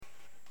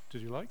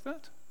Did you like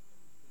that?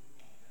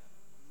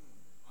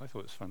 I thought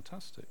it was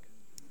fantastic.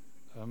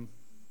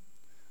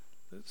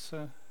 Let's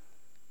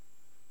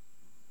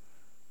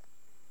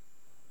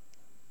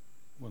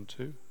 1,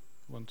 2,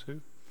 1,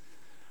 2.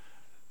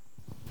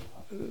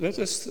 Let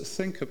us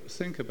think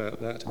about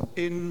that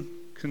in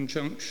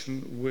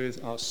conjunction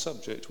with our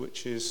subject,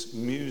 which is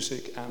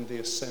music and the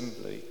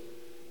assembly.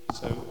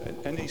 So,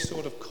 any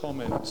sort of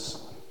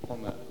comments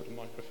on that? I've got a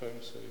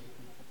microphone, so you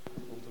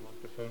can hold the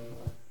microphone.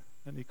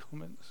 Any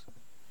comments?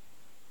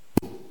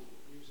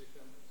 Music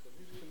and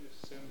the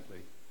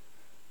assembly.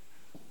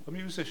 A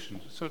musician.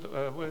 So,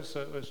 where's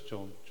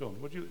John? John,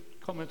 would you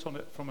comment on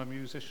it from a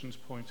musician's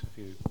point of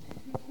view?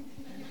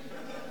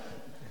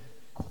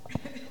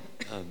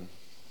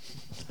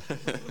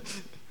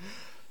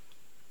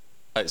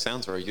 It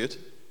sounds very good.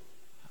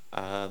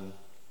 Fair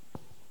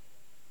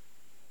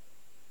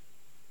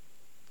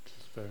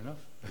enough.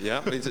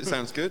 Yeah, it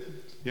sounds good.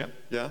 Yeah.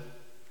 Yeah.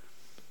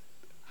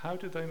 How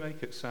did they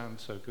make it sound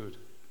so good?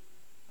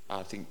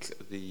 I think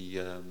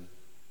the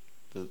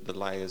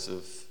layers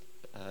of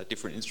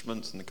different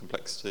instruments and the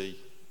complexity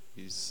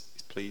is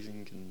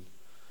pleasing. And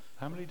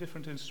how many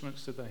different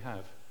instruments did they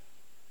have?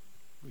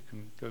 We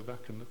can go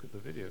back and look at the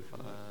video.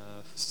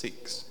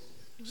 6.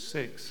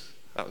 6.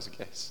 That was a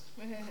guess.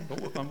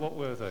 And what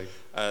were they?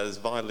 There's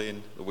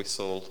violin, the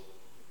whistle.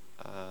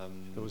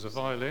 There was a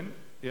violin,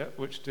 yeah,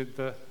 which did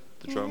the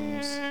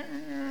drums.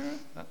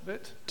 That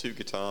bit. 2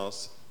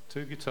 guitars.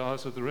 2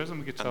 guitars with the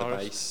rhythm guitarist. And the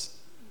bass.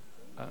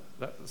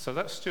 So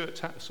that's Stuart.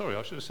 Sorry,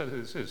 I should have said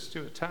who this is.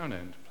 Stuart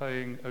Townend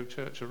playing "O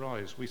Church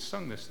Arise." We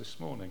sung this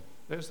morning.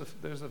 There's the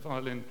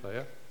violin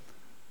player.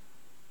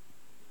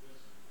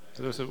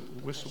 There's a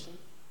whistle.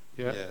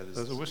 Yeah,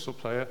 there's a whistle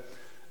player.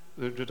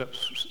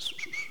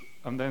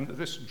 And then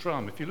this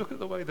drum. If you look at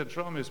the way the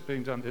drum is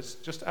being done, it's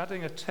just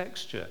adding a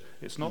texture.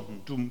 It's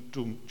not dum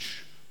dum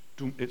ch,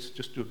 dum. It's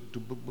just dum,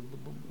 dum, dum, dum,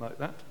 dum, like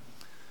that.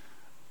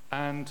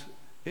 And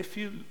if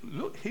you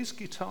look, his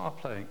guitar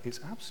playing is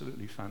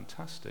absolutely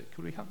fantastic.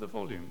 Could we have the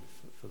volume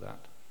for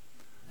that?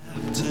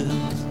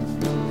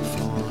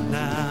 For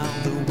now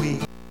the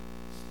week.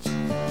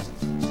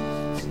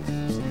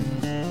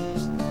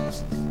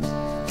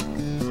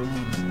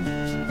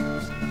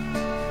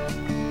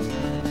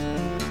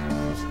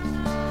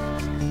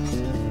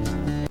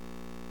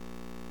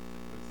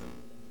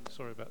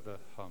 Sorry about the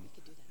hum.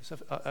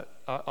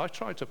 I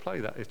tried to play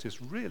that. It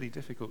is really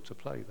difficult to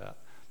play that,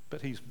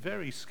 but he's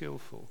very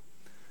skillful.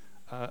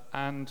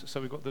 And so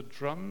we've got the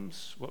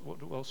drums.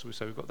 What else do we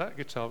say? We've got that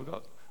guitar. We've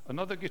got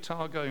another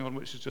guitar going on,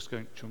 which is just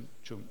going chum,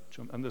 chum,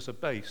 chum. And there's a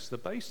bass. The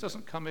bass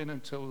doesn't come in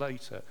until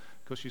later,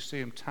 because you see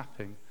him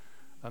tapping.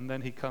 And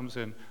then he comes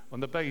in. On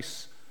the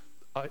bass,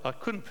 I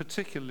couldn't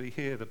particularly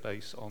hear the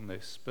bass on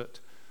this, but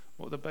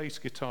what the bass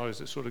guitar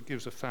is, it sort of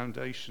gives a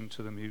foundation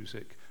to the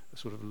music, a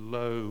sort of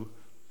low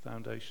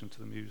foundation to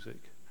the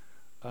music.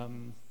 Was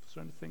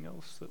there anything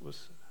else that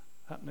was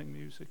happening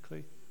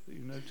musically that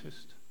you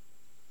noticed?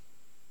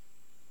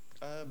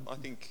 I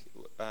think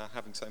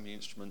having so many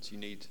instruments, you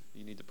need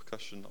the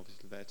percussion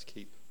obviously there to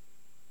keep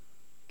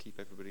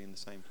everybody in the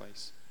same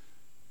place.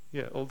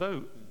 Yeah,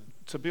 although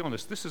to be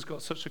honest, this has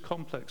got such a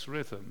complex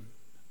rhythm.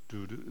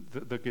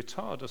 The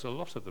guitar does a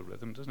lot of the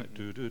rhythm, doesn't it?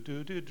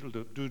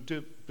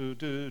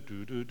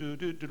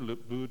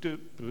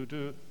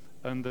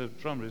 And the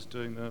drummer is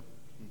doing the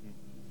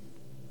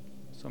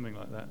something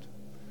like that.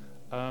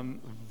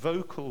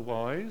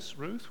 Vocal-wise,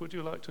 Ruth, would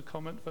you like to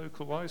comment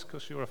vocal-wise?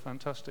 Because you're a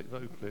fantastic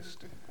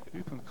vocalist.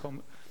 You can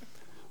comment.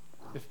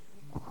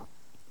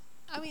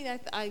 I mean,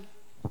 I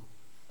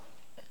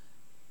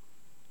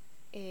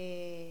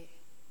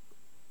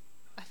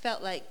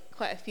felt like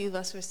quite a few of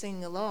us were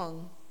singing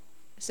along.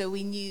 So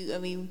we knew, I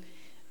mean,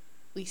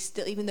 we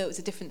still, even though it was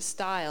a different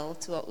style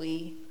to what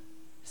we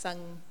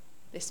sung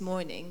this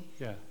morning,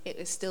 it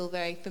was still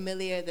very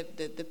familiar.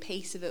 The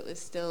pace of it was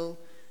still,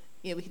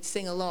 we could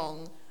sing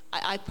along.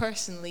 I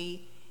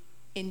personally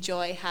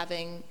enjoy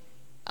having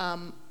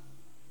a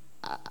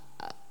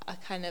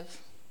kind of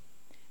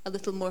a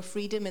little more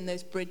freedom in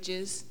those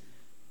bridges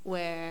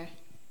where...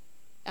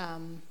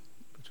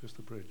 Which was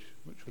the bridge?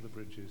 Which were the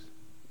bridges?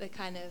 The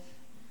kind of...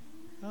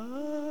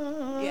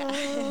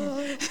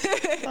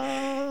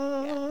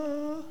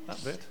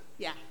 That bit?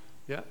 Yeah.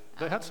 Yeah.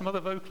 They had some other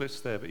vocalists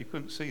there, but you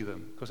couldn't see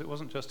them because it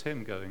wasn't just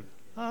him going.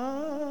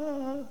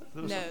 No.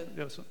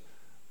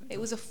 It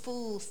was a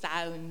full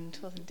sound,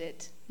 wasn't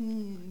it?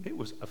 It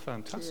was a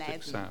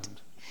fantastic Pleasant.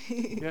 sound.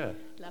 Yeah.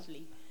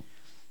 Lovely.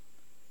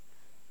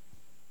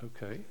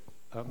 Okay.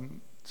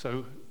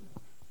 So,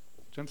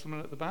 gentleman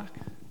at the back?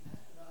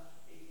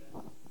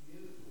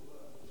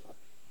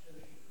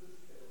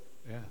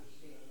 Yeah.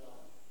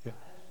 Yeah.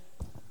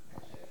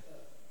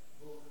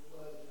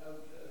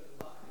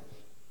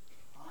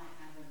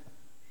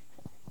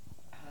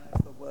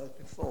 The word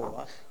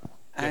before,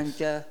 and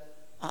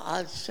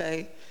I'd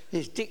say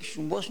his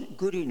diction wasn't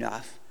good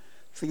enough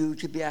for you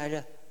to be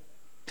able to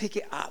pick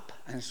it up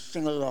and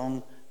sing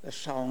along the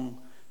song.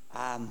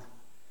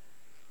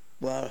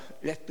 Well,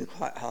 let's be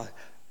quite hard.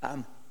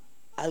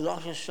 A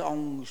lot of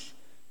songs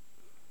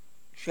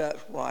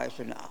church-wise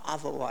and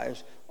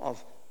otherwise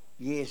of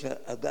years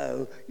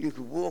ago, you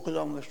could walk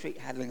along the street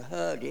having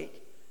heard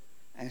it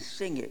and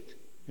sing it.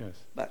 Yes.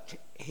 But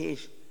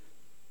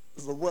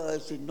the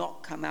words did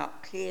not come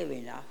out clear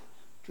enough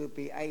to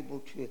be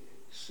able to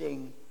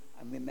sing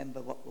and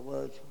remember what the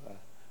words were,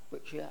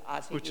 which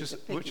I think is a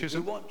pity. If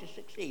you want to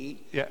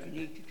succeed, you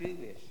need to do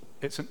this.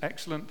 It's an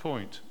excellent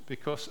point,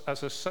 because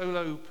as a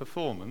solo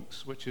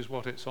performance, which is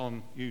what it's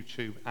on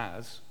YouTube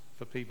as,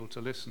 for people to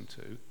listen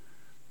to,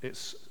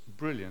 it's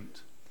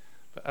brilliant.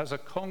 But as a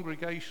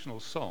congregational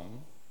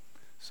song,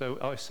 so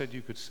I said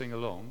you could sing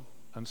along,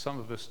 and some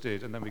of us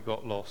did, and then we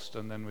got lost,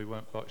 and then we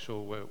weren't quite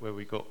sure where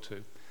we got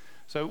to.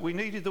 So we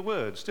needed the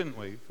words, didn't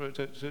we, for it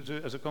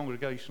to as a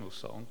congregational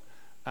song.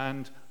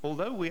 And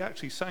although we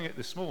actually sang it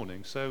this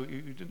morning, so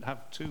you didn't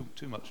have too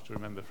much to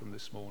remember from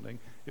this morning,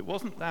 it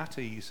wasn't that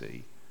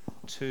easy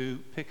to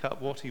pick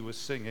up what he was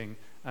singing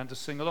and to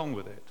sing along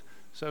with it.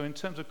 So in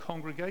terms of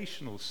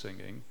congregational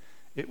singing,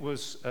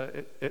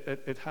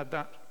 it had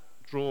that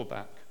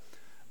drawback.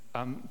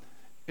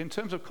 In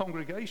terms of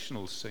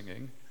congregational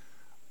singing,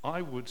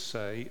 I would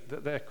say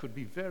that there could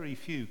be very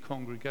few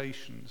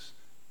congregations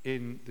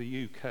in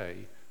the UK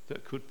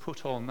that could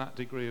put on that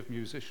degree of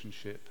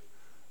musicianship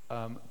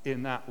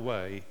in that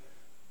way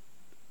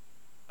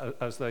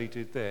as they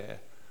did there.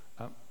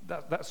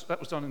 That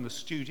was done in the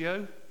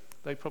studio.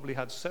 They probably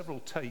had several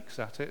takes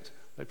at it.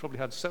 They probably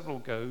had several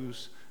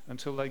goes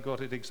until they got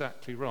it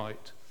exactly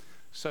right.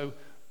 So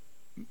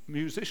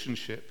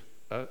musicianship,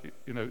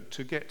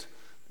 to get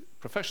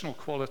professional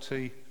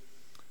quality,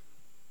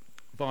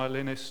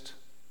 violinist,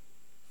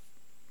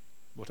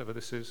 whatever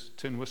this is,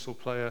 tin whistle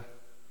player,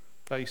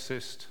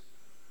 bassist.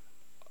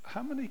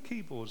 How many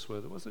keyboards were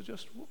there? Was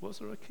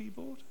there a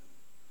keyboard?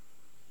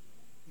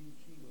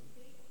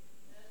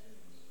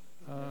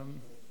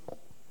 I'm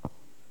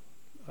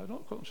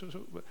not quite sure,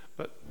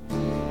 but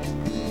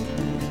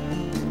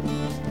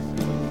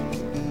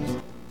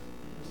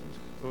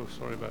oh,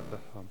 sorry about the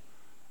hum.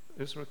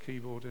 Is there a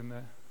keyboard in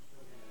there?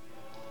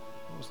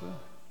 What was there?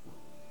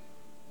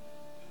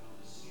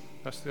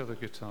 That's the other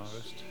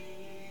guitarist.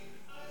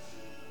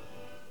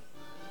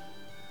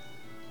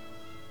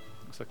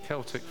 It's a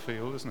Celtic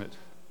feel, isn't it?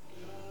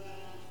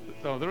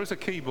 Oh, there is a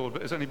keyboard,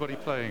 but is anybody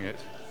playing it?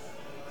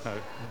 No,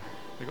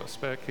 they've got a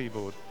spare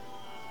keyboard.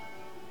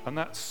 And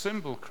that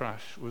cymbal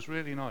crash was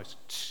really nice.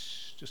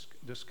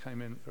 Just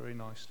came in very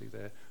nicely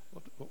there.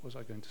 What was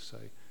I going to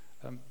say?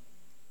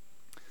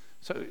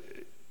 So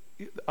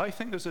I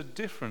think there's a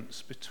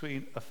difference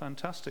between a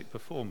fantastic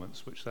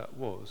performance, which that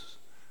was,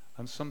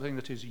 and something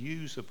that is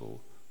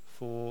usable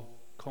for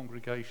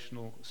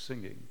congregational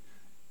singing.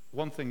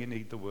 One thing, you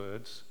need the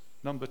words.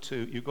 Number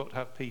two, you've got to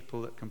have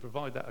people that can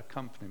provide that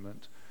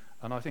accompaniment.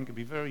 And I think it'd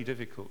be very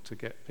difficult to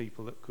get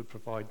people that could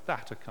provide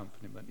that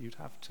accompaniment. You'd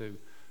have to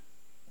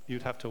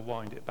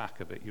wind it back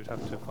a bit. You'd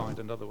have to find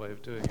another way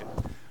of doing it.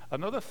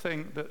 Another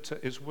thing that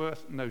is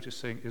worth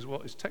noticing is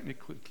what is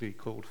technically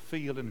called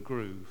feel and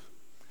groove.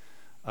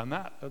 And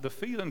that the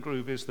feel and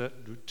groove is that,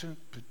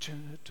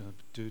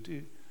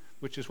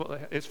 which is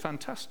what it's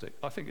fantastic.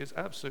 I think it's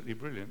absolutely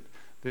brilliant.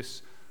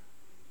 This,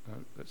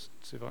 let's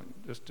see if I can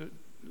just do.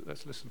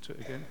 Let's listen to it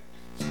again.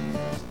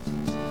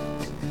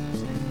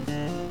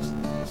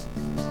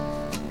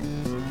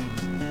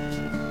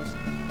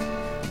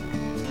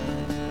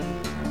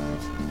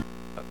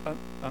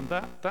 And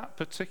that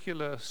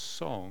particular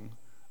song,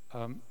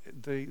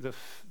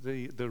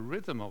 the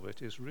rhythm of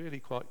it is really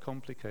quite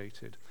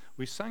complicated.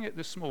 We sang it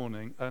this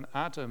morning, and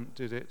Adam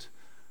did it,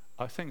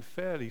 I think,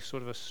 fairly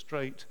sort of a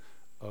straight,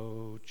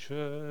 "Oh,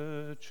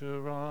 church,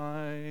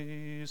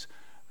 arise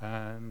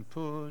and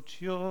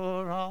put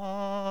your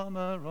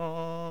armor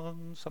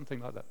on," something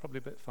like that, probably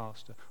a bit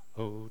faster.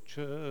 "Oh,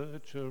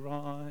 church,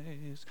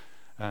 arise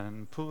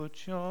and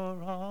put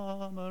your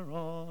armor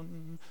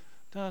on."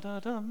 Da da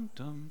dum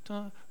dum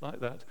da, like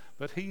that.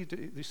 But you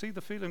see,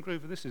 the feel and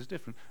groove of this is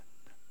different.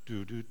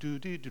 Do do do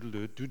do do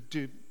do do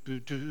do do do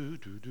do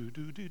do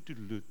do do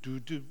do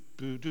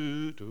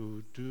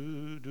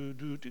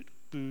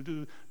do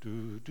do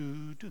do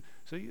do do.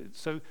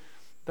 So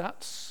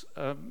that's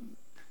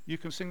you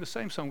can sing the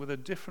same song with a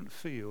different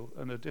feel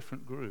and a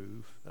different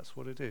groove. That's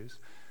what it is.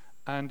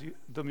 And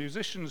the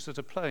musicians that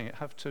are playing it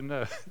have to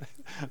know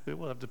they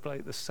will have to play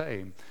it the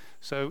same.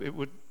 So it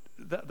would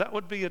that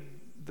would be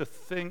the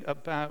thing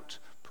about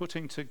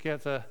putting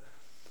together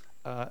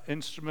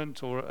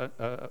instrument or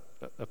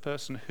a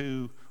person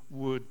who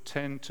would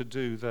tend to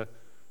do the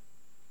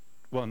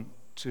 1,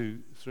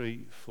 2,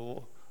 3,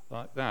 4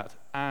 like that,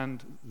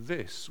 and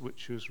this,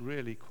 which was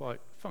really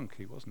quite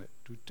funky, wasn't it?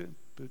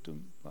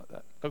 Like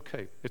that.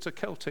 Okay, it's a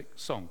Celtic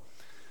song.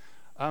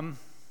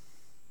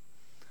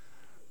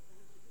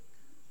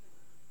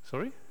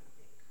 Sorry?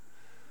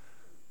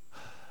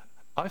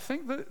 I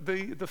think that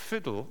the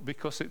fiddle,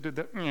 because it did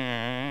that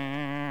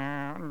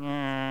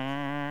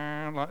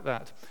like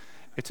that,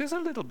 it is a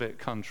little bit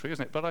country,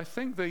 isn't it? But I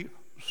think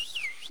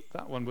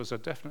that one was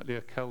definitely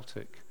a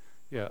Celtic.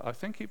 Yeah, I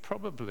think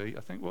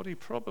what he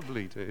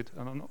probably did,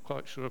 and I'm not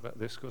quite sure about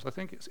this because I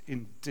think it's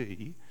in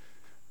D,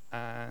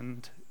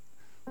 and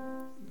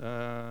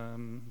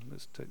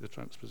let's take the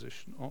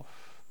transposition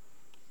off.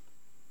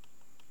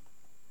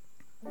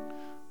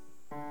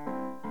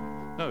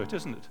 No, it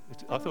isn't.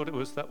 I thought it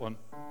was that one,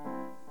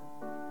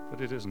 but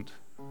it isn't.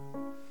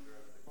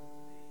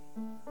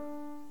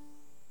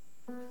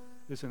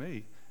 It's an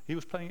E. He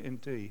was playing it in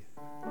D.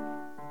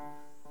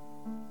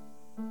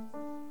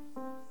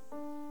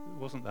 It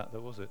wasn't that,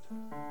 though, was it?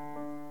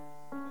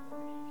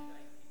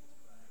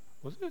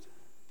 Was it?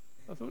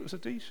 I thought it was a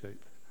D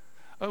shape.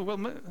 Oh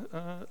well,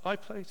 I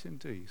play it in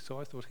D, so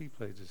I thought he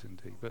played it in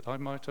D. But I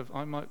might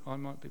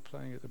be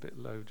playing it a bit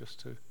low just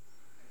to.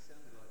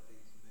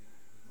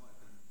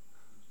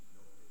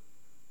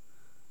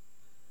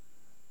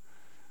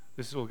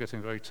 This is all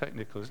getting very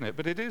technical, isn't it?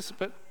 But it is.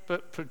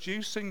 But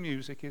producing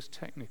music is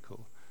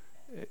technical.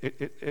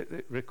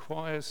 It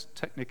requires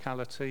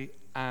technicality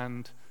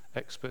and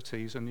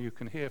expertise, and you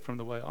can hear from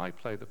the way I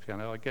play the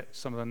piano, I get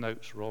some of the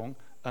notes wrong,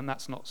 and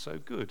that's not so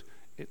good.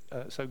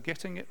 So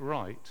getting it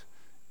right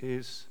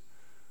is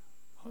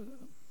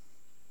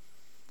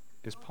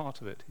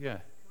part of it. Yeah.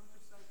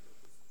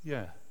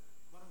 Yeah.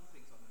 One of the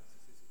things I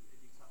noticed is,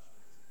 you touched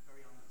on it, it's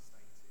very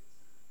understated.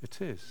 It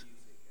is.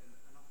 Music,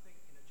 and I think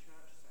in a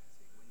church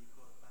setting, when you've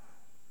got a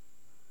band,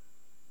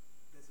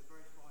 there's a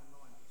very fine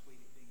line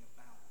between it being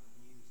about the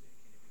music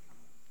and it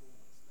becoming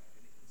performance-led,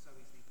 and it can so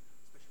easily,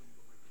 especially when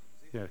you've got very good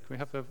musicians. Yeah. Can we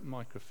have the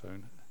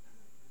microphone?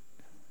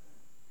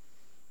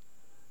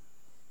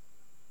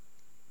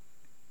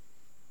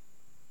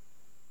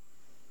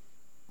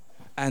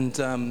 And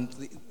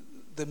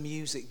the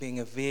music being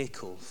a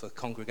vehicle for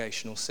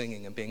congregational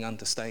singing and being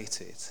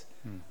understated.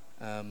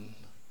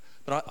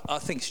 But I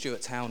think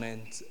Stuart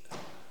Townend,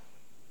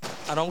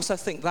 and I also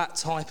think that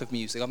type of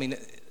music, I mean,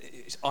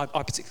 I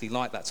particularly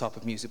like that type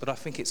of music, but I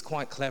think it's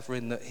quite clever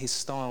in that his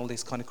style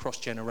is kind of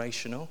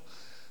cross-generational.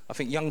 I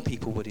think young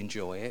people would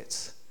enjoy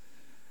it,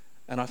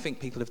 and I think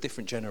people of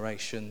different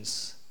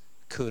generations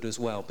could as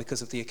well,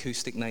 because of the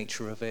acoustic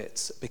nature of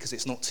it, because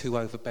it's not too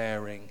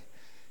overbearing.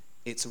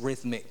 It's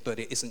rhythmic, but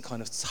it isn't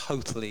kind of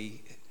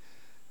totally,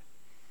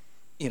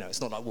 it's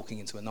not like walking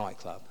into a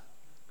nightclub.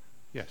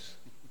 Yes.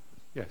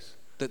 Yes.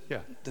 Yeah.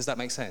 Does that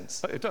make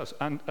sense? It does.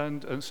 And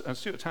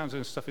Stuart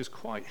Townsend's stuff is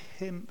quite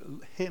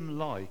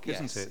hymn-like,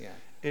 isn't it? Yeah.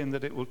 In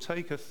that it will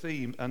take a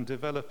theme and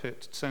develop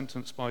it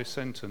sentence by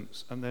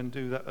sentence and then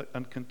do that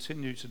and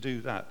continue to do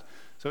that.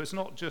 So it's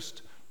not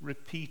just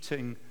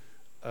repeating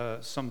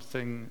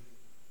something,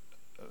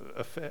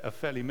 a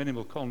fairly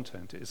minimal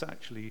content. It's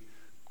actually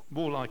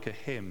more like a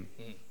hymn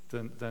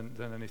than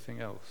anything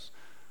else.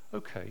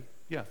 Okay,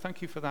 yeah, thank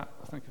you for that.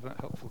 Thank you for that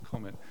helpful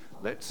comment.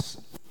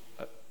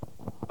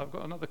 I've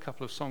got another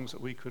couple of songs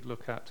that we could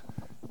look at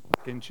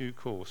in due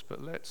course,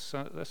 but let's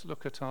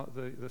look at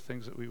the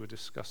things that we were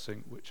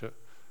discussing, which are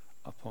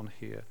up on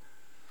here.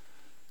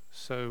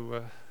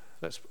 So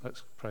let's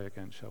pray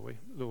again, shall we?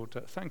 Lord,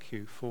 thank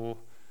you for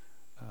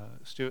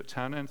Stuart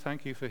Townend.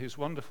 Thank you for his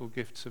wonderful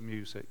gifts of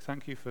music.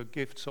 Thank you for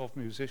gifts of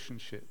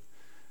musicianship.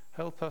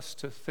 Help us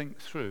to think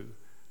through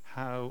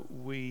how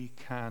we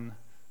can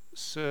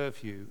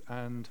serve you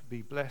and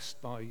be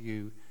blessed by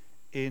you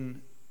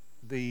in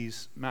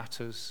these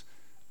matters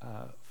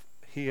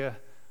here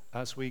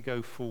as we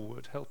go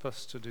forward. Help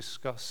us to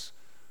discuss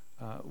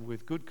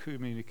with good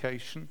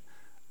communication,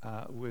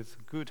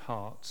 with good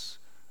hearts,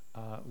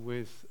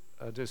 with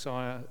a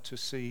desire to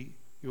see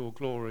your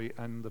glory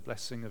and the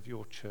blessing of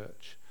your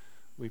church.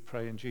 We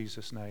pray in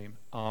Jesus' name.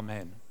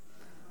 Amen.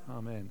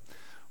 Amen.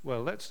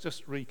 Well, let's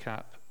just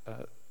recap.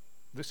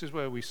 This is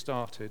where we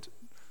started.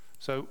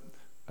 So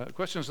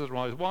questions that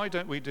arise, why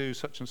don't we do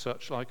such and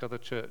such like other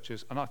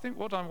churches? And I think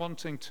what I'm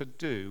wanting to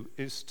do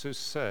is to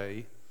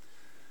say,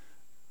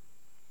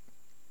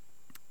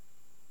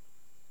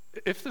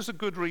 if there's a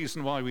good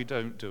reason why we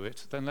don't do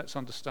it, then let's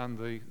understand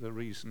the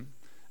reason.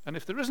 And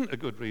if there isn't a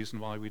good reason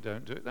why we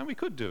don't do it, then we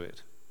could do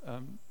it.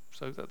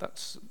 So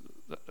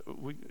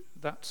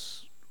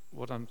that's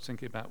what I'm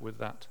thinking about with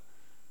that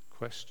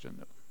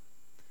question.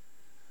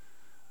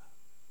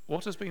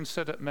 What has been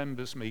said at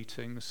members'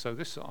 meetings? So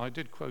I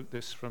did quote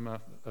this from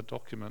a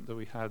document that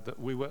we had, that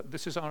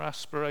this is our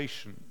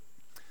aspiration,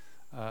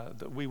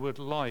 that we would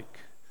like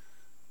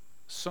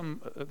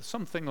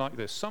something like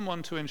this,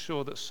 someone to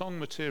ensure that song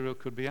material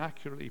could be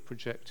accurately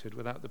projected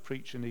without the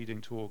preacher needing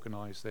to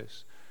organise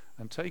this,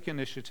 and take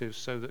initiatives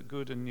so that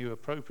good and new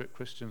appropriate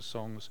Christian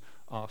songs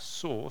are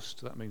sourced,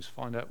 that means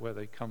find out where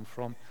they come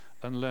from,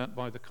 and learnt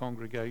by the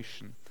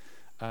congregation.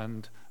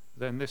 And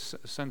then this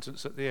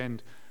sentence at the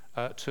end,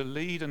 to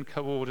lead and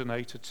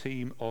coordinate a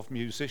team of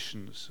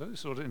musicians. So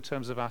sort of in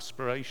terms of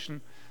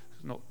aspiration,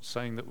 it's not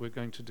saying that we're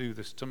going to do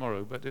this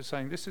tomorrow, but it's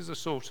saying this is a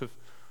sort of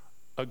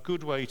a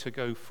good way to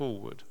go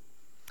forward.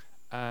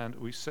 And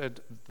we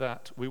said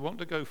that we want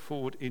to go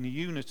forward in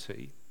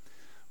unity,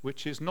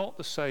 which is not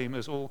the same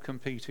as all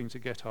competing to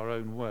get our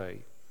own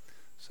way.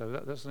 So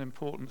that's an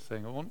important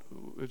thing.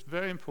 It's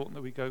very important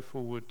that we go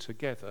forward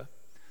together,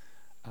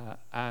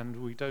 and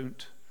we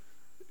don't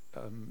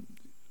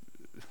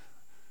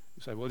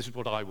say, well, this is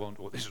what I want,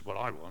 or this is what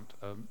I want.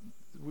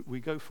 We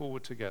go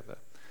forward together.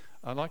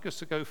 I'd like us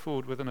to go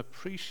forward with an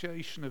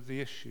appreciation of the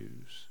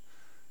issues.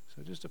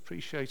 So just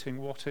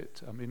appreciating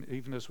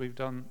even as we've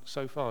done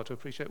so far, to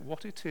appreciate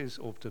what it is,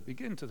 or to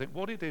begin to think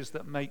what it is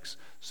that makes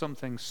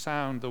something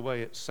sound the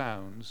way it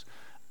sounds,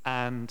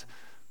 and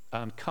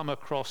come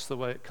across the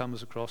way it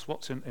comes across,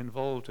 what's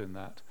involved in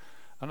that.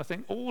 And I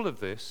think all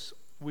of this,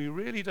 we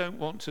really don't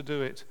want to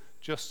do it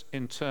just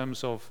in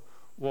terms of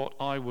what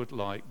I would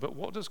like, but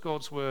what does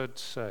God's word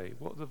say?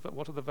 What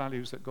are the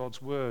values that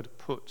God's word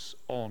puts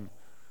on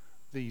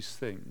these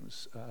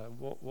things?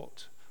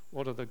 What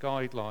are the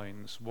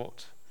guidelines?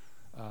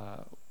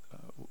 How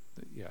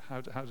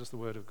does the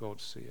word of God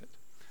see it?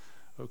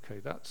 Okay,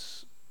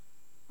 that's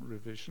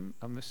revision,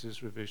 and this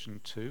is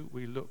revision 2.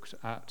 We looked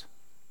at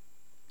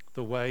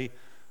the way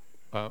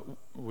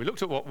we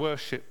looked at what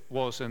worship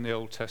was in the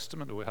Old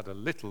Testament, or we had a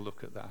little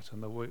look at that,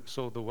 and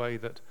saw the way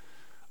that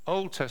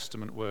Old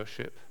Testament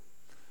worship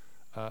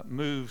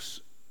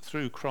moves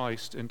through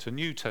Christ into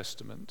New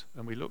Testament,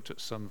 and we looked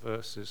at some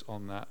verses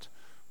on that,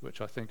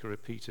 which I think are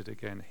repeated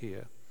again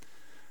here.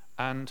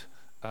 And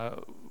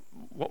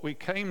what we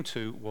came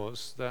to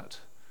was that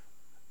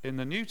in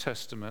the New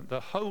Testament, the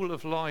whole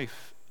of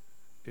life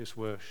is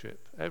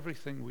worship.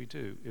 Everything we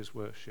do is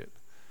worship.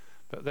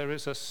 But there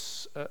is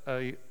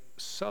a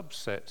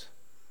subset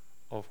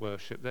of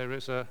worship. There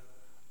is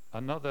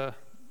another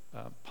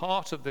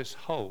part of this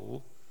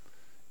whole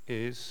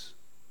is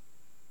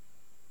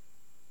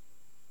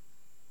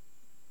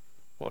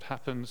what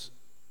happens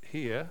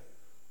here,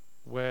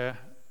 where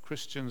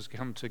Christians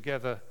come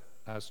together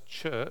as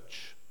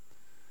church.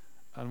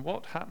 And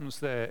what happens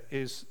there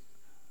is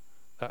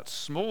that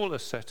smaller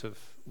set of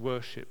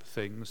worship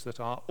things that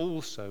are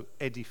also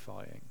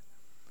edifying.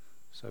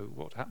 So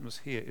what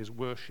happens here is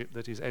worship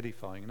that is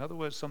edifying. In other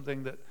words,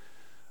 something that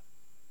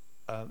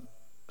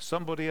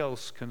somebody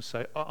else can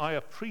say, I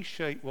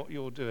appreciate what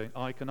you're doing.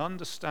 I can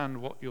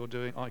understand what you're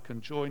doing. I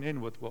can join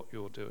in with what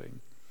you're doing.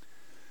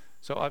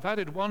 So I've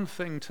added one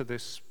thing to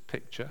this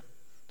picture.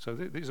 So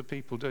these are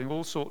people doing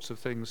all sorts of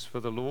things for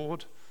the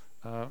Lord.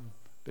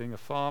 Being a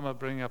farmer,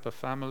 bringing up a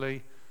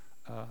family,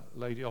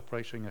 lady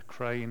operating a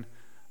crane,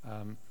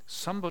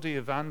 somebody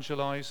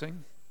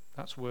evangelizing,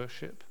 that's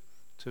worship,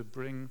 to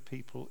bring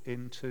people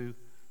into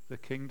the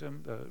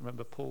kingdom.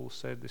 Remember Paul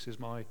said, this is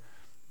my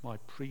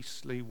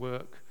priestly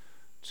work,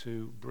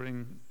 to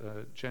bring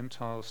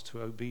Gentiles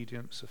to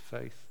obedience of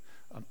faith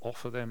and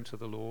offer them to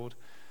the Lord.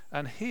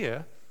 And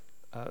here,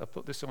 I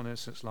put this on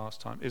since last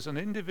time, is an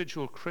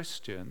individual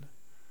Christian.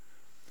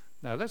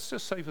 Now, let's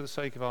just say, for the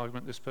sake of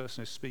argument, this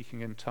person is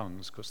speaking in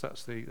tongues, because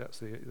that's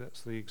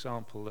the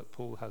example that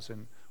Paul has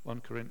in 1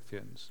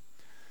 Corinthians.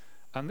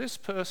 And this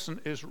person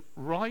is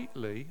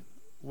rightly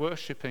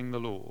worshipping the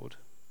Lord,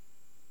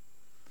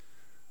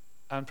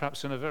 and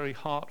perhaps in a very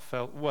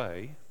heartfelt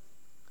way,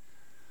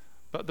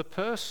 but the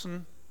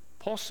person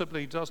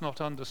possibly does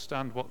not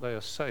understand what they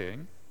are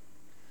saying,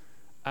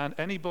 and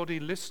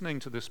anybody listening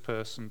to this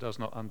person does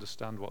not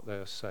understand what they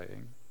are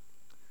saying.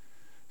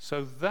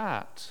 So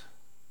that,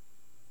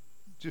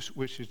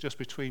 which is just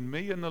between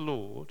me and the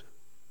Lord,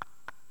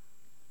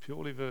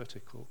 purely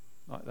vertical,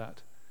 like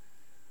that,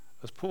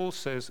 as Paul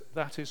says,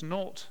 that is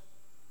not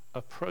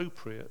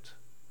appropriate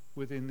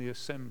within the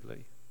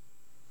assembly.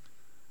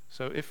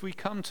 So if we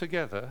come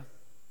together,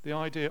 the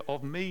idea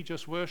of me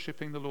just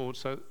worshipping the Lord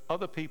so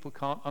other people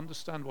can't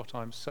understand what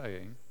I'm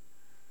saying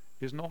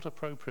is not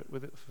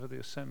appropriate for the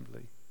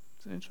assembly.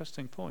 It's an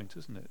interesting point,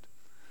 isn't it?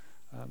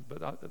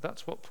 But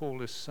that's what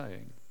Paul is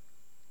saying.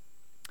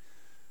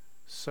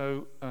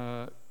 So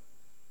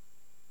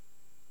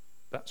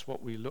that's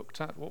what we looked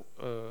at.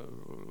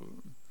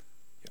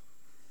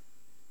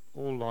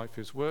 All life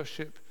is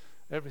worship.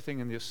 Everything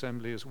in the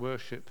assembly is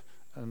worship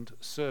and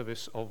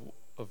service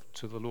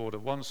to the Lord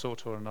of one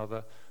sort or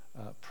another.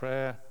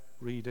 Prayer,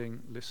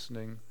 reading,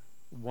 listening,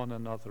 one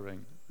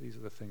anothering. These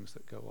are the things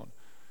that go on.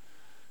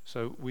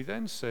 So we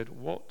then said,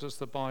 what does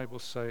the Bible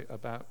say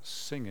about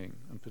singing?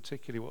 And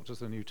particularly, what does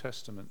the New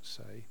Testament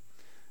say?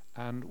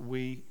 And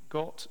we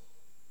got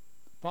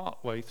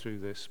part way through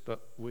this,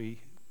 but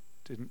we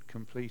didn't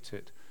complete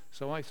it.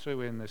 So I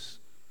threw in this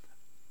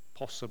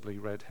possibly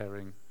red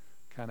herring,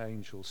 can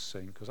angels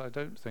sing? Because I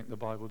don't think the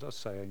Bible does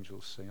say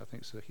angels sing. I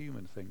think it's a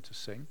human thing to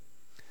sing.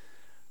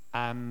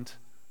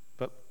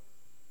 But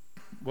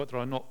whether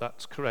or not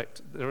that's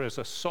correct, there is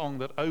a song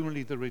that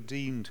only the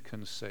redeemed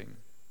can sing.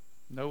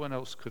 No one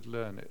else could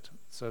learn it.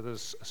 So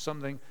there's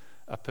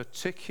a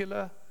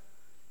particular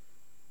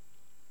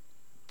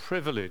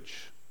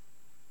privilege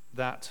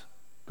that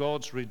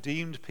God's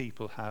redeemed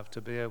people have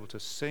to be able to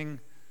sing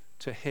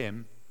to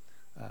him,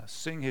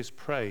 sing his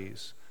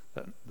praise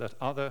that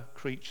other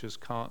creatures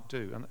can't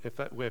do. And if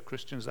we're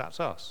Christians, that's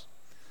us.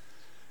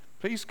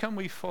 Please can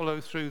we follow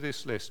through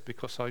this list,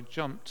 because I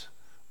jumped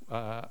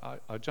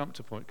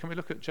a point. Can we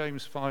look at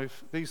James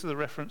 5? These are the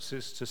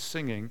references to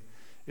singing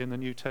in the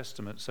New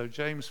Testament. So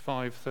James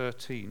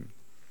 5:13.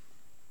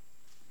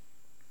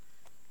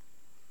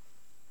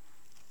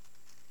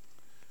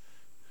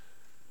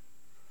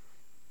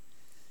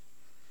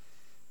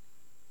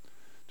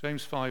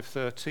 James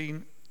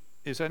 5:13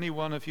 Is any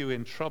one of you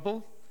in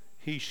trouble?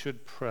 He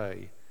should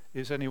pray.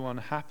 Is anyone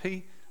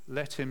happy?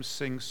 Let him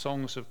sing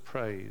songs of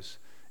praise.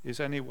 Is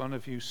any one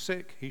of you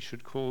sick? He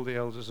should call the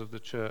elders of the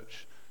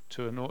church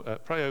to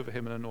pray over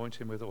him and anoint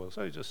him with oil.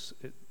 So it's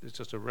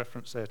just a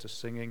reference there to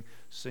singing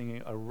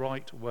a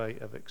right way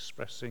of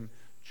expressing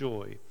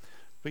joy.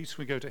 Please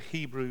we go to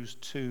Hebrews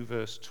 2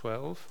 verse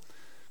 12,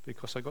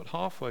 because I got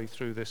halfway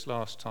through this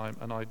last time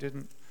and I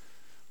didn't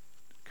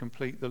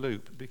complete the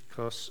loop,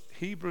 because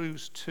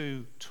Hebrews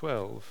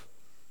 2:12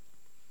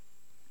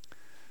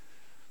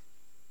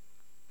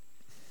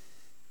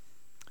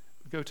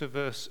 go to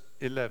verse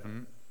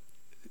 11.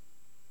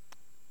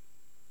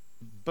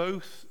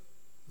 Both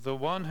the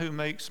one who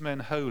makes men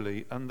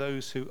holy and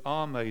those who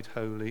are made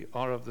holy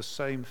are of the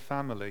same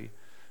family.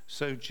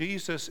 So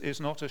Jesus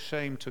is not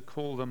ashamed to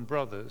call them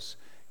brothers.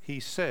 He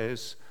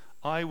says,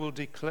 I will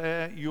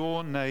declare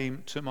your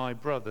name to my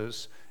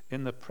brothers.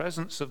 In the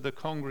presence of the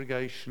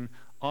congregation,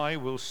 I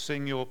will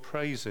sing your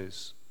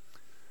praises.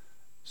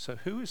 So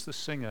who is the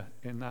singer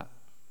in that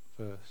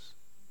verse?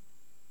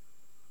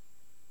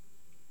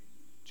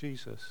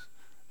 Jesus.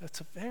 That's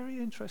a very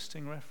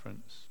interesting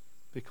reference,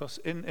 because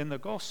in the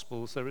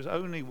Gospels there is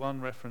only one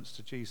reference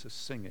to Jesus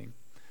singing,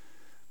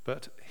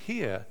 but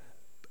here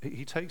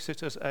he takes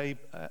it as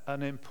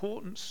an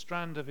important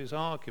strand of his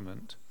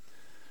argument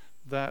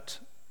that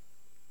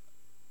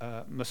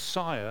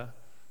Messiah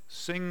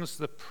sings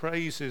the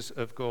praises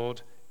of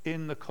God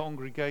in the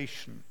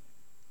congregation.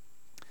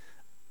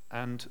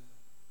 And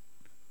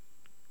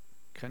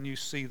can you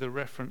see the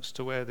reference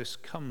to where this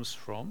comes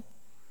from?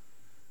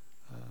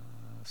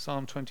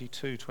 Psalm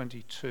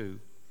 22:22.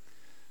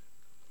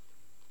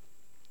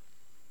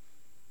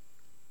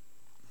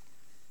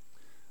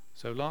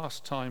 So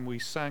last time we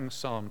sang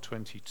Psalm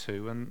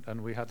 22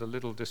 and we had a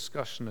little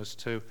discussion as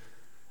to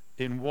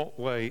in what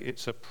way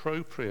it's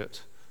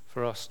appropriate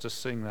for us to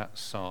sing that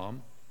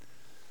psalm.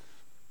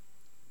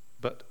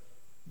 But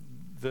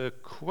the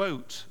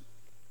quote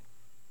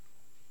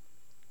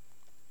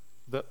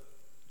that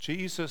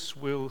Jesus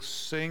will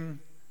sing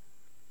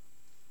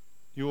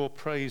your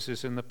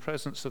praises in the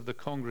presence of the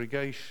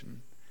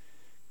congregation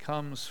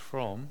comes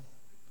from,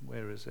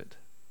 where is it?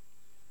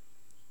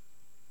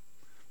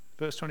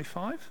 Verse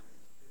 25?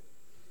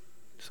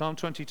 Psalm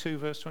 22,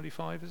 verse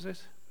 25, is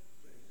it?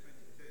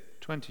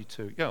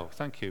 22. Oh,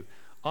 thank you.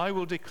 I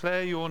will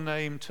declare your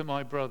name to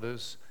my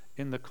brothers.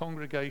 In the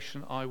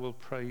congregation I will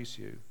praise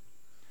you.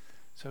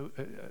 So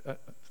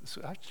it's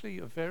actually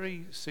a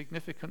very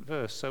significant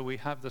verse. So we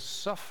have the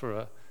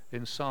sufferer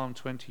in Psalm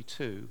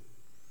 22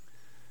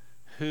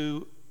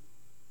 who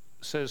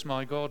says,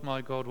 my God,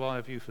 why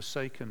have you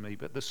forsaken me?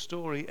 But the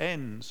story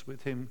ends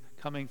with him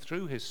coming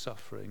through his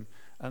suffering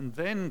and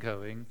then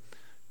going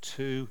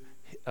to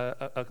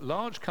a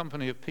large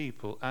company of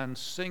people and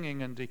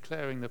singing and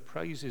declaring the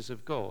praises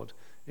of God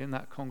in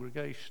that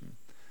congregation.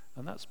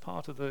 And that's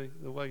part of the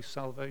way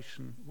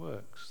salvation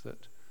works,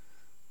 that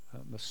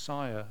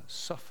Messiah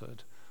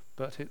suffered,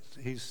 but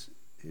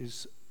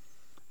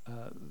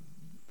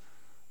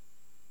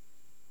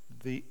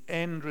the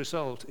end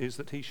result is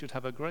that he should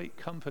have a great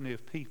company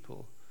of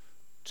people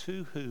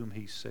to whom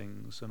he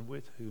sings and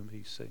with whom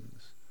he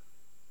sings.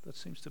 That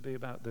seems to be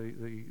about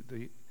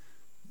the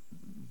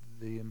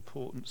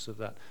importance of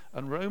that.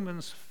 And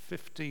Romans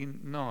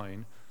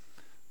 15:9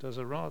 does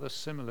a rather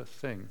similar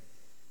thing.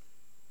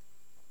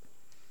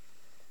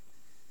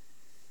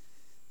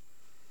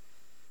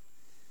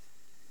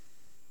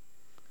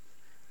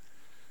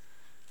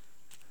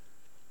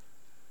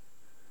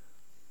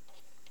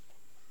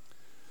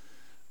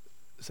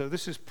 So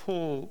this is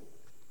Paul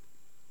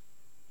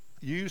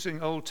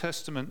using Old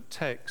Testament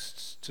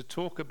texts to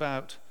talk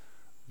about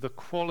the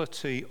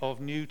quality of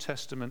New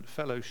Testament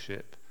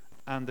fellowship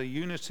and the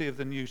unity of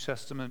the New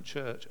Testament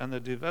church and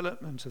the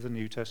development of the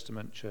New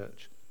Testament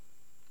church.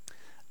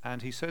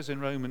 And he says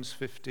in Romans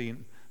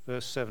 15,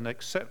 verse 7,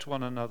 accept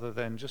one another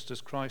then, just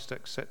as Christ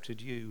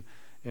accepted you,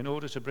 in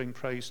order to bring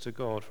praise to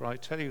God. For I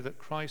tell you that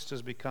Christ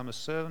has become a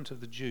servant of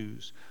the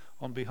Jews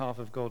on behalf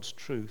of God's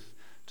truth,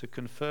 to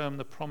confirm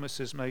the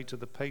promises made to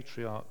the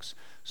patriarchs,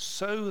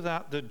 so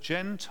that the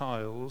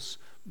Gentiles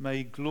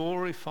may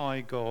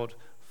glorify God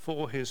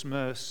for his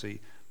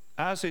mercy.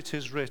 As it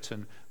is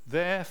written,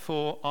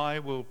 therefore I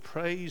will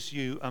praise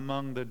you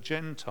among the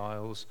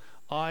Gentiles,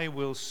 I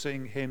will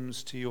sing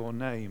hymns to your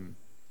name.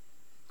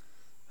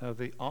 Now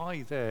the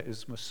I there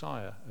is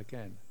Messiah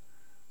again.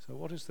 So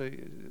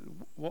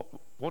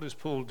what is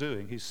Paul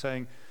doing? He's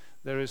saying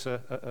there is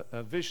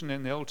a vision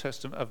in the Old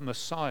Testament of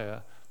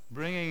Messiah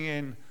bringing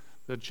in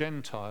the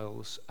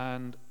Gentiles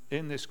and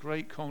in this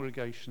great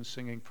congregation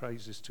singing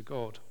praises to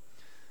God.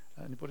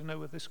 Anybody know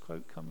where this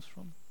quote comes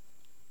from?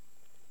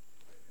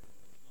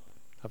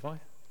 Have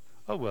I?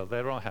 Oh well,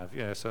 there I have.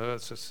 Yeah. So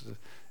that's just,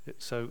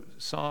 so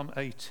Psalm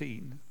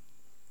 18,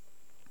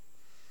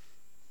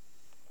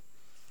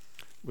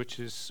 which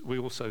is we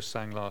also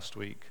sang last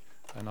week,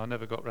 and I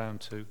never got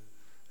round to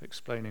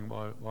explaining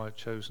why I'd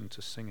chosen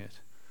to sing it.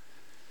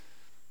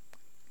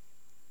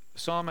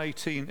 Psalm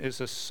 18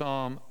 is a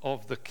psalm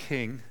of the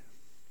King,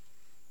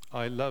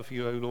 I love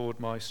you, O Lord,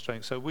 my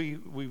strength. So we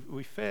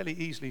fairly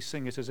easily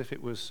sing it as if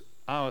it was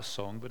our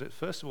song, but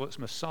first of all, it's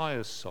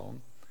Messiah's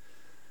song.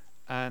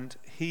 And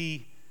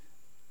he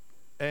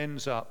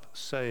ends up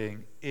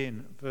saying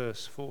in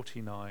verse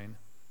 49,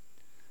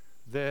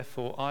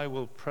 therefore I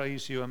will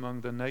praise you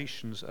among the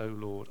nations, O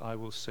Lord. I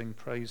will sing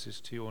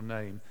praises to your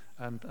name.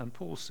 And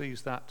Paul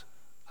sees that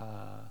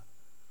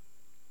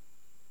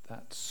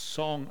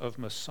song of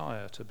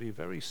Messiah to be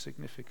very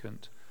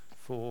significant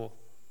for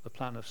the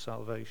plan of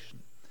salvation.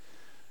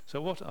 So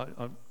what I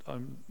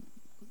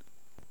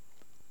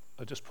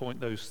just point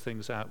those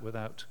things out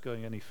without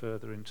going any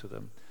further into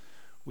them.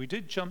 We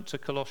did jump to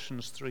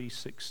Colossians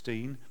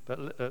 3:16,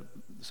 but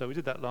so we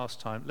did that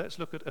last time. Let's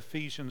look at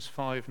Ephesians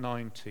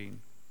 5:19.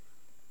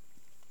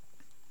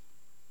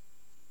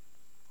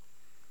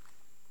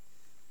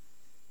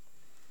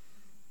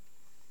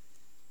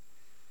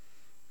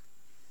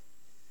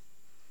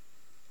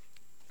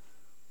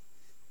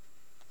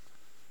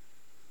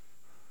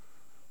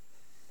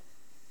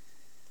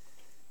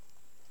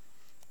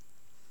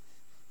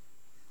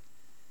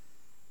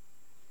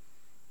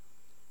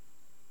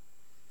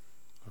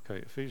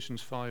 Okay,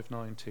 Ephesians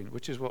 5:19,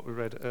 which is what we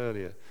read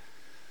earlier.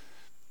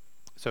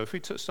 So if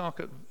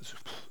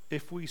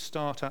we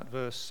start at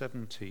verse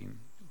 17,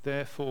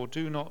 therefore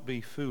do not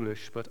be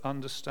foolish, but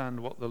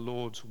understand what the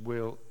Lord's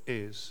will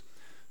is.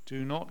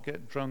 Do not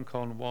get drunk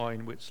on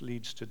wine, which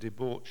leads to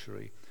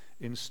debauchery.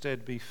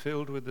 Instead, be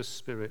filled with the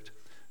Spirit.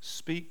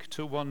 Speak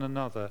to one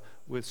another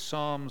with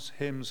psalms,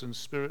 hymns, and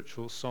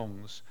spiritual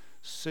songs.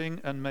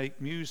 Sing and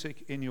make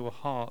music in your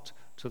heart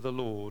to the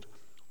Lord,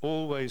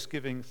 always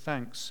giving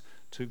thanks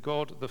to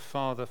God the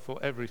Father for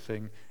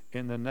everything,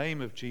 in the name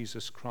of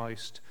Jesus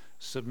Christ,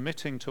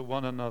 submitting to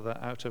one another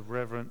out of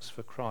reverence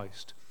for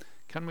Christ.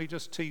 Can we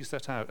just tease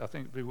that out? I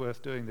think it'd be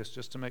worth doing this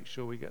just to make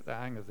sure we get the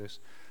hang of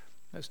this.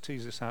 Let's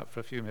tease this out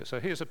for a few minutes.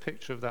 So here's a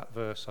picture of that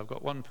verse. I've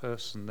got one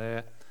person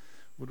there.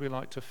 Would we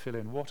like to fill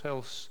in? What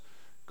else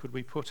could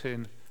we put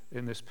in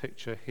this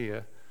picture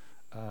here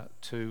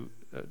to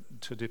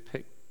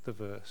depict the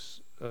verse,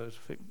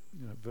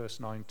 verse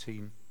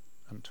 19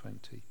 and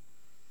 20?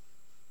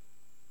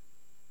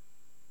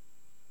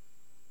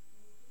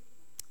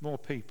 More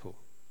people.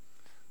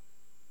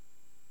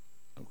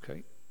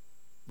 Okay.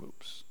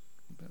 Whoops.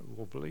 A bit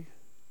wobbly.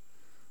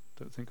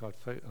 I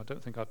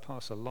don't think I'd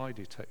pass a lie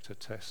detector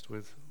test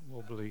with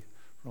wobbly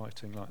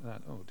writing like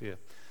that. Oh dear.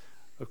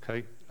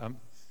 Okay.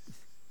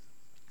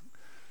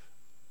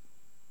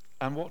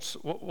 And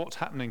what's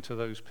happening to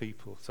those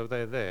people? So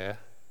they're there.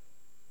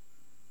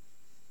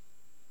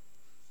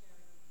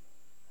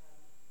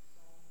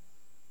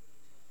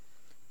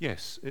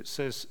 Yes, it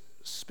says,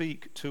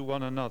 speak to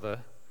one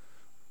another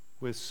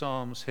with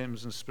psalms,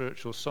 hymns, and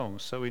spiritual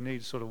songs. So we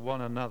need sort of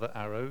one another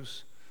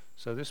arrows.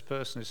 So this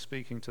person is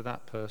speaking to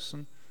that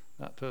person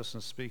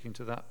is speaking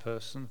to that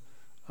person,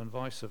 and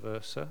vice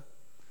versa.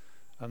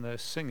 And they're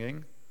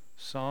singing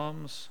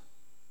psalms,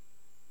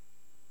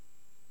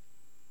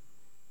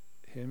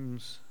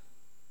 hymns,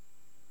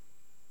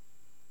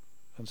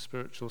 and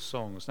spiritual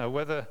songs. Now,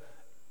 whether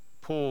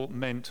Paul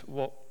meant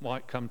what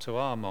might come to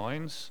our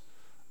minds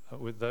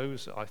with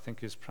those, I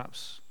think is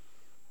perhaps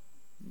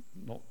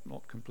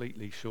not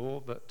completely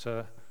sure, but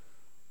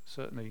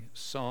certainly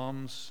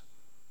psalms,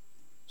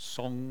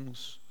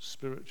 songs,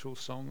 spiritual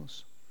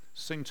songs.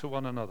 Sing to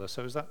one another.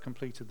 So has that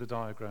completed the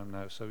diagram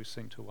now? So we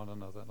sing to one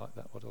another like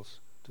that. What else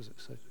does it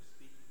say?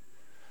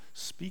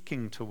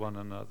 Speaking to one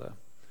another.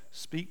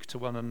 Speak to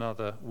one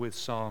another with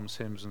psalms,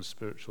 hymns, and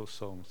spiritual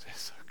songs.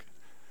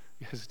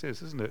 Yes, it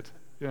is, isn't it?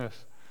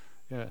 Yes.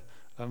 Yeah.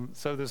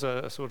 So there's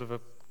a sort of a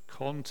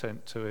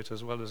content to it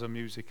as well as a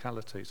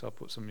musicality. So I'll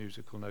put some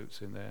musical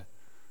notes in there.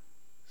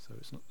 So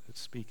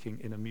it's speaking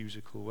in a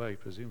musical way,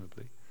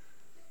 presumably.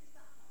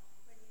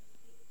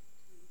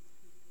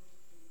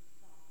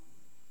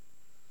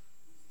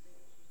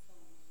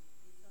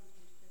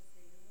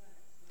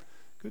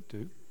 Could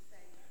do.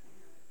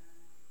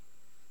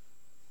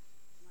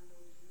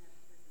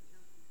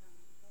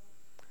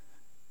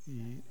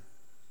 Yeah.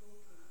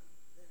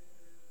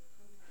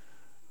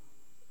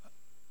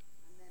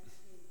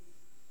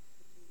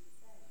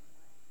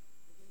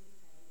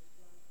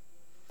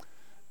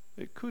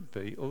 It could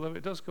be, although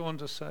it does go on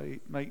to say,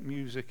 make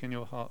music in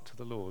your heart to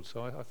the Lord.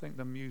 So I think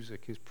the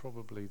music is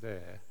probably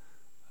there.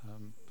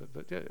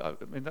 But yeah, I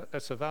mean,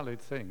 that's a valid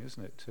thing,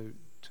 isn't it,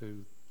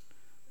 to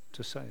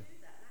say?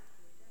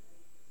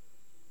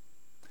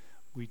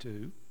 We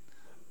do.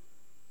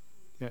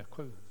 Yeah,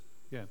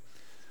 yeah.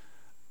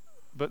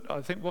 But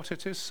I think what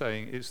it is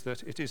saying is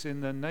that it is in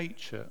the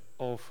nature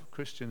of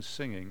Christian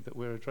singing that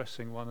we're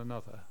addressing one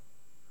another.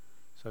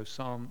 So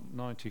Psalm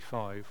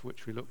 95,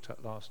 which we looked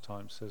at last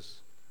time,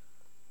 says,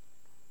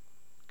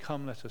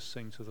 come, let us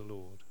sing to the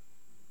Lord.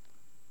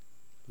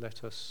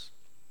 Let us,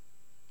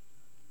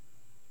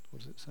 what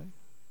does it say?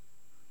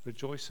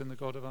 Rejoice in the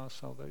God of our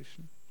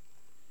salvation.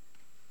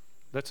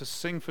 Let us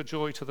sing for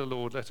joy to the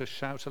Lord. Let us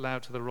shout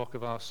aloud to the rock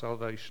of our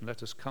salvation.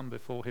 Let us come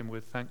before him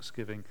with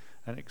thanksgiving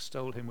and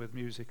extol him with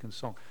music and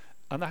song.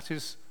 And that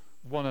is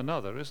one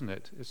another, isn't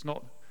it? It's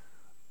not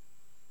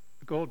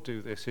God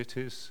do this. It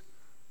is,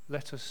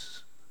 let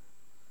us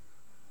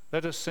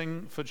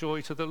sing for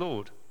joy to the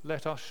Lord.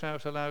 Let us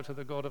shout aloud to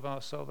the God of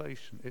our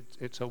salvation.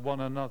 It's a one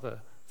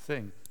another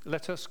thing.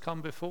 Let us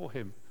come before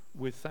him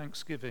with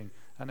thanksgiving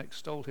and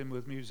extol him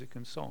with music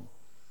and song.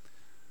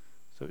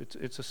 So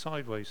it's a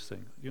sideways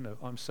thing. You know,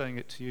 I'm saying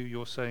it to you,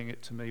 you're saying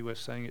it to me, we're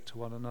saying it to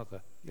one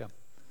another. Yeah.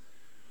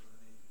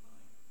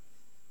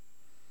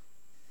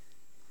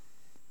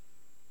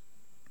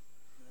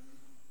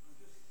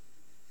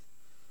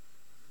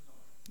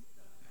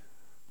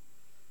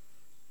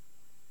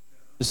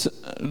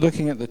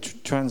 Looking at the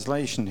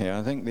translation here,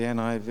 I think the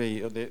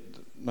NIV, or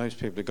most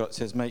people have got,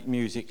 says, make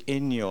music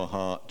in your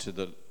heart to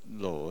the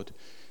Lord.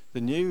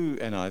 The new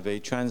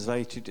NIV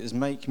translated as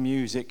make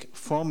music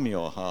from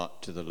your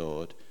heart to the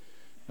Lord.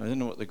 I don't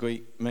know what the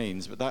Greek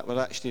means, but that would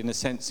actually, in a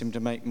sense, seem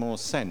to make more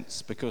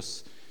sense,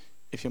 because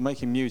if you're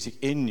making music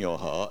in your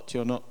heart,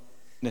 you're not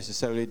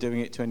necessarily doing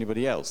it to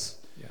anybody else.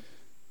 Yeah.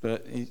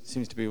 But it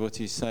seems to be what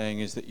he's saying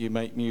is that you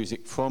make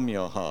music from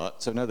your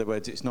heart. So in other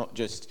words, it's not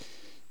just...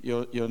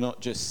 You're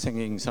not just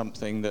singing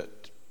something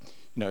that,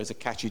 you know, is a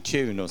catchy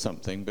tune or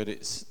something, but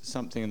it's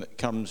something that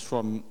comes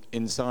from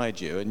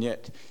inside you, and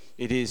yet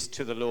it is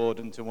to the Lord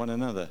and to one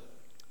another.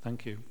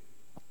 Thank you.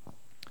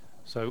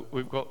 So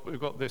we've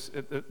got this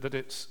that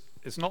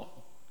it's not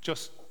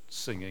just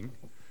singing,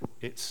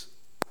 it's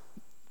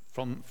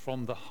from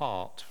the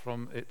heart,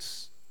 from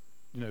its,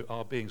 you know,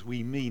 our beings.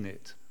 We mean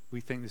it.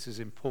 We think this is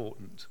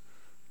important.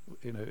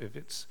 You know, if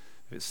it's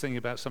singing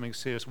about something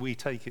serious, we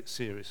take it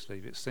seriously.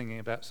 If it's singing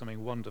about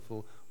something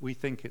wonderful, we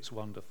think it's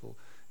wonderful.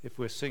 If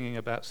we're singing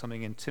about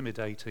something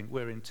intimidating,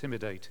 we're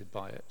intimidated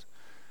by it.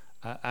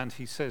 And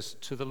he says,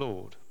 to the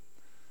Lord.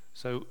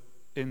 So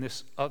in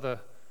this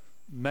other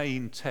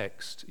main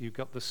text, you've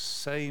got the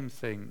same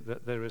thing,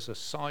 that there is a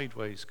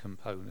sideways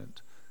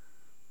component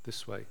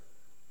this way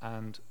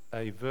and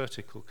a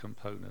vertical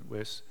component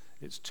where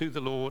it's to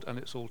the Lord and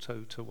it's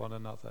also to one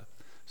another.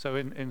 So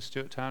in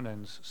Stuart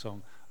Townend's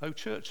song, O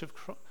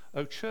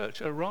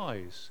church,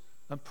 arise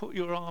and put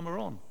your armour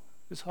on.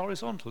 It's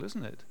horizontal,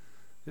 isn't it?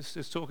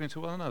 It's talking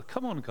to one another.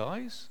 Come on,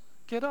 guys,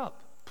 get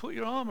up, put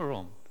your armour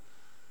on.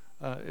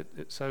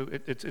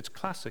 It's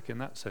classic in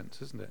that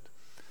sense, isn't it?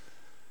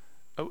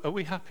 Are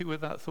we happy with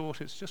that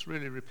thought? It's just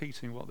really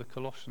repeating what the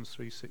Colossians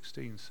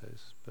 3:16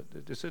 says. But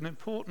it's an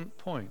important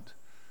point,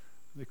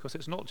 because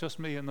it's not just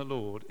me and the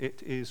Lord,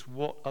 it is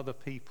what other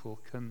people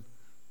can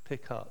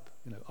pick up.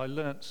 You know, I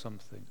learnt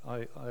something.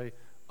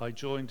 I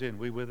joined in.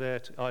 We were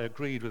there. I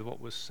agreed with what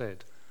was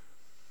said.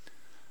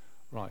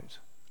 Right.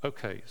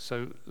 Okay.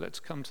 So let's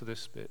come to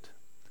this bit.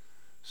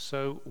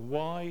 So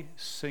why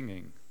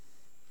singing,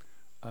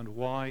 and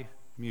why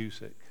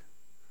music?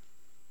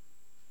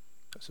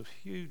 That's a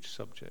huge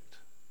subject.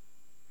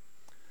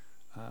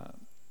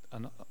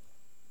 And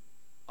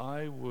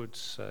I would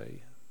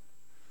say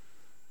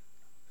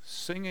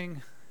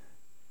singing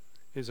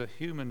is a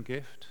human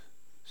gift.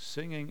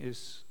 Singing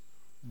is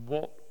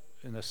what,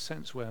 in a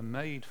sense, we're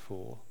made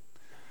for,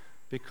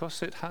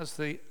 because it has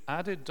the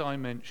added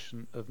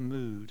dimension of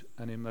mood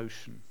and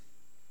emotion.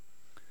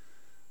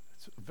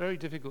 It's very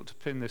difficult to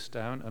pin this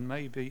down, and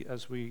maybe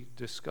as we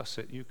discuss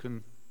it, you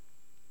can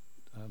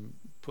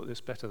put this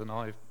better than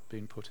I've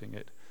been putting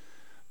it.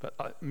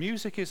 But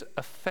music is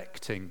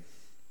affecting.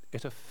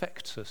 It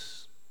affects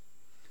us.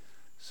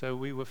 So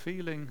we were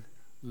feeling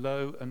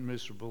low and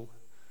miserable,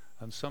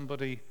 and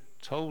somebody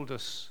told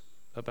us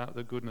about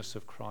the goodness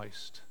of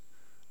Christ,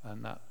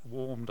 and that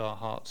warmed our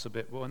hearts a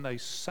bit. But when they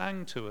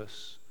sang to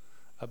us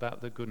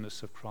about the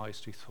goodness of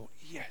Christ, we thought,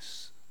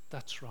 yes,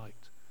 that's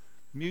right.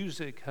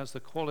 Music has the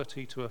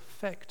quality to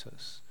affect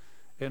us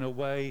in a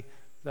way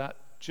that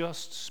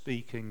just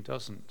speaking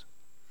doesn't.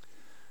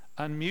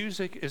 And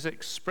music is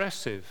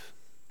expressive,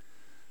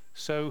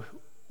 so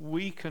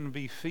we can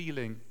be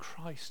feeling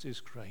Christ is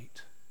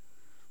great.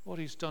 What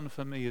he's done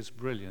for me is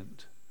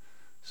brilliant.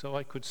 So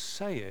I could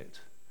say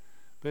it,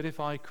 but if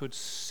I could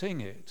sing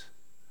it,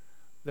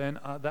 then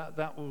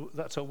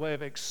that's a way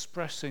of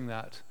expressing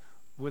that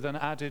with an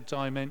added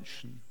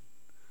dimension.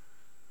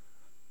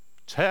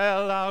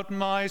 Tell out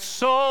my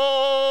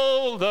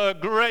soul the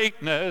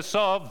greatness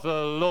of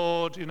the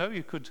Lord. You know,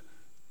 you could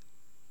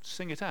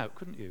sing it out,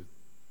 couldn't you?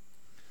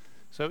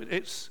 So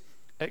it's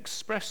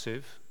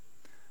expressive,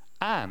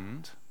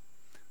 and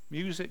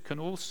music can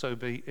also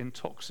be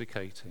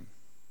intoxicating.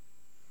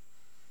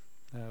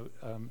 Now,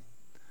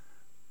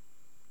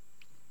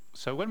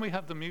 so when we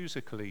have the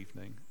musical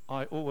evening,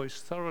 I always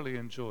thoroughly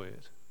enjoy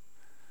it.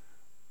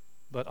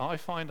 But I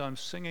find I'm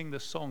singing the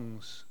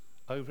songs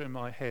over in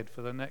my head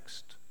for the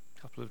next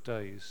couple of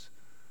days,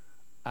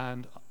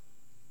 and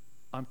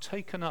I'm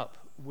taken up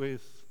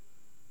with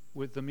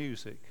the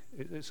music.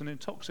 It's an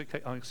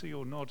intoxicating. I see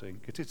you're nodding.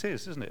 It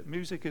is, isn't it?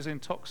 Music is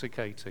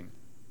intoxicating.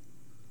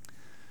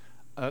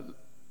 I'm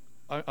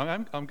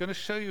going to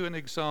show you an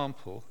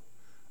example,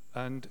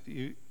 and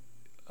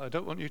I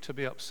don't want you to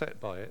be upset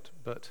by it,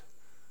 but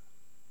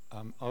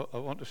I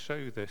want to show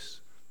you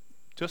this,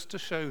 just to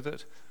show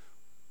that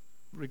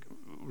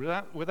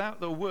without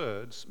the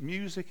words,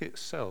 music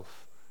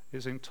itself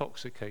is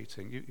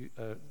intoxicating.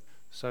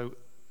 So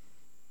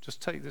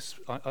just take this.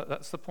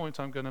 That's the point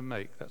I'm going to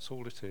make. That's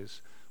all it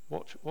is.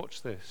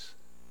 Watch this.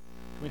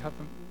 Can we have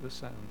the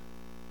sound?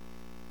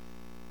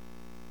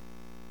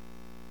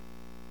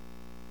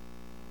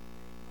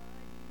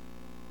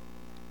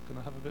 Can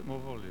I have a bit more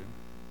volume?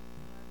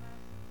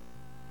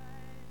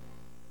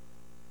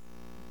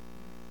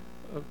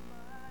 Oh,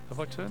 have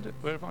I turned it?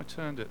 Where have I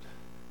turned it?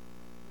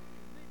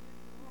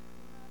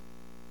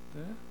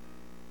 There?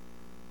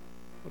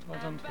 What have I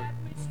done to it?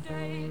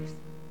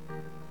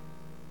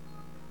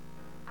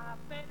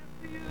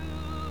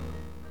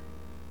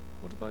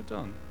 What have I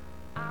done?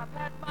 Look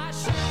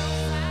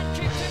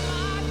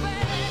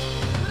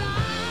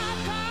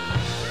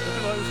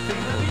at those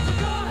people.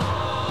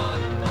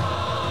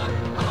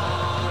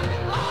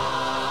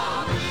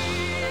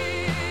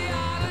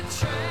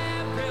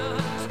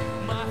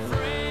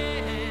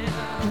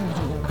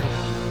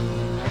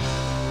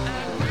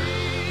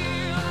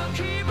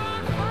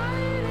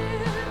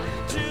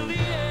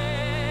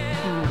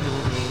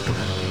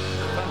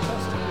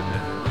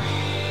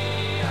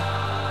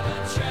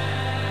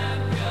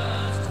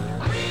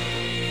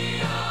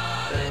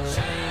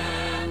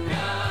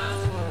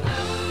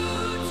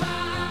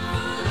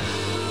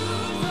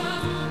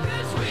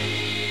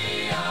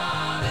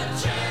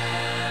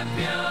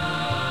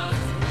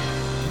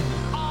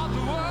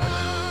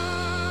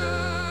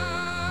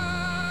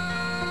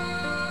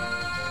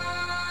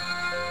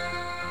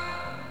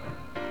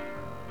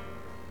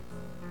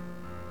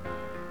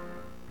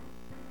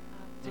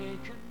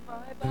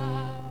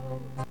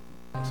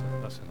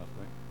 That's enough, I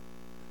think.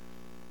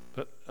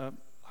 But I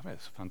mean,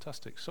 it's a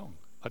fantastic song.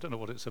 I don't know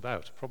what it's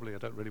about. Probably I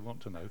don't really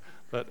want to know.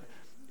 But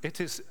it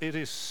is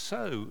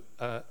so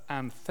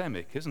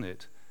anthemic, isn't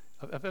it?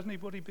 Have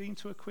anybody been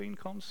to a Queen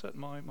concert?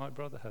 My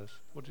brother has.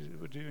 Would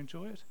you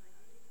enjoy it?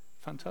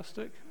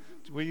 Fantastic.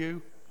 Were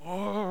you?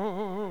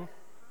 Oh.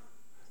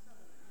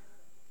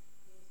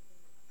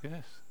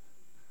 Yes.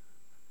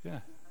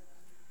 Yeah.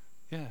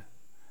 Yeah.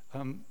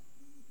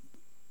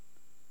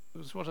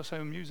 That's what I say.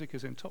 Music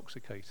is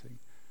intoxicating.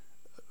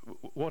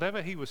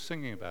 Whatever he was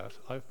singing about,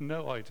 I have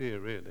no idea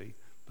really,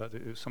 but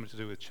it was something to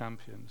do with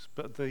Champions.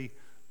 But the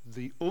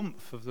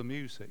oomph of the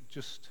music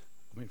just,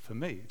 I mean, for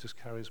me, it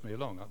just carries me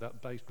along. Like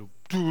that bass,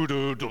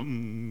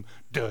 do-do-dum,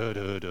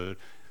 da-da-da.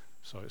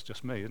 Sorry, it's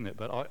just me, isn't it?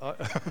 But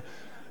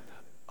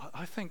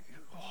I think,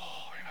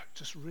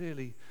 just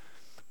really.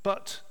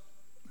 But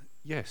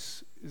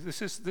yes,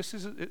 this is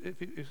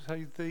if you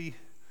say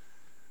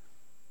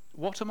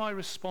what am I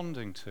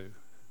responding to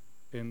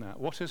in that?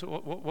 What is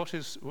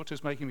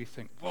making me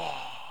think? Whoa!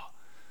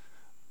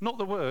 Not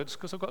the words,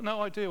 because I've got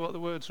no idea what the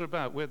words are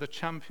about. We're the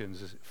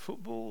champions. Is it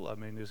football? I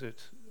mean, is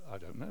it? I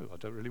don't know. I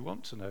don't really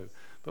want to know.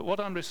 But what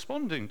I'm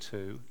responding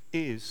to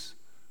is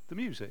the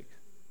music,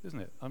 isn't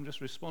it? I'm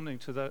just responding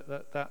to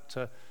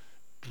that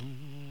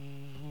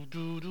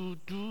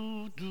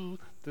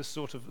this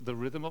sort of the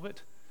rhythm of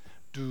it,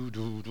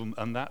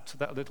 and that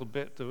little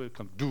bit that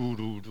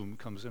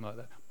comes in like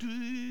that.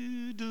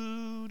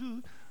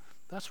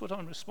 That's what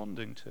I'm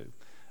responding to,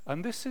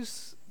 and this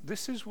is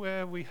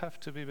where we have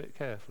to be a bit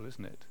careful,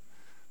 isn't it?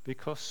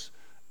 Because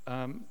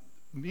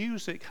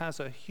music has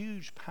a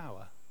huge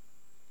power,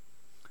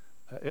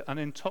 an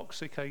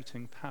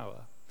intoxicating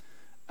power,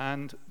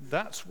 and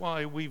that's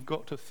why we've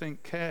got to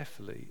think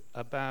carefully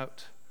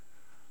about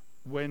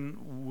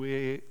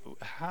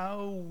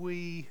how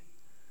we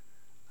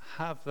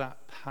have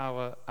that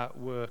power at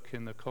work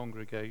in the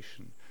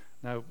congregation.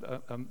 Now,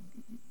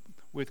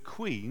 with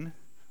Queen,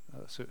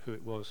 that's who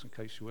it was, in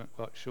case you weren't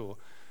quite sure.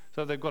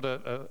 So they've got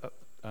a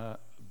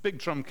big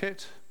drum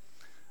kit.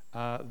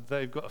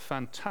 They've got a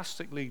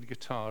fantastic lead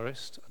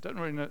guitarist. I don't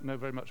really know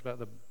very much about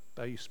the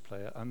bass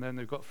player. And then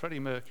they've got Freddie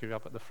Mercury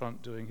up at the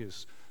front doing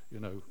his,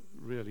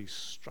 really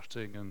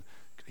strutting. And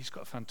he's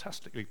got a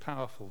fantastically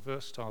powerful,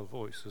 versatile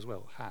voice as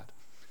well, had.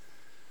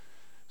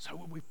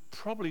 So we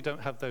probably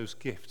don't have those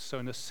gifts. So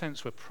in a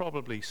sense, we're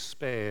probably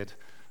spared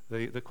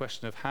the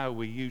question of how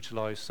we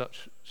utilize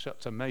such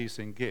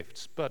amazing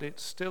gifts, but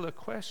it's still a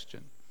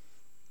question.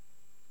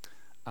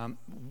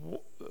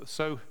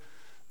 So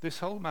this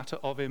whole matter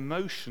of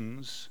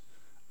emotions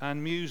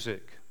and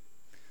music.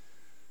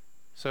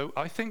 So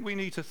I think we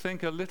need to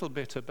think a little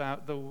bit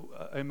about the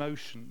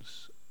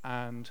emotions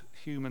and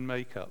human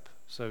makeup.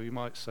 So you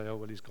might say, oh,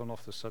 well, he's gone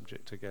off the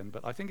subject again,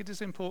 but I think it is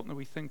important that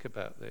we think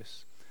about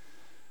this.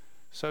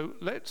 So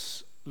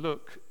let's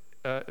look.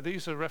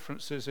 These are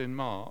references in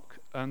Mark,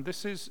 and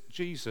this is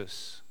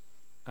Jesus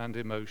and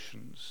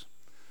emotions.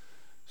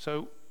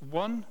 So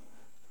one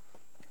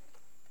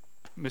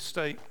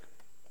mistake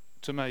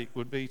to make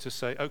would be to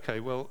say, okay,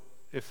 well,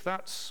 if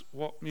that's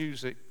what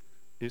music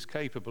is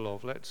capable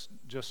of, let's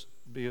just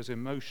be as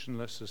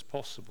emotionless as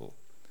possible,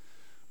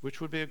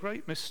 which would be a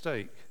great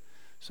mistake.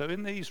 So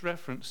in these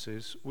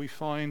references, we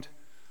find,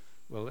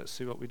 well, let's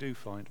see what we do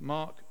find.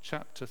 Mark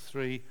chapter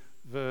 3,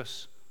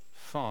 verse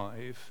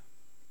 5.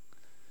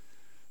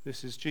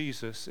 This is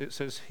Jesus. It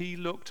says, he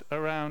looked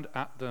around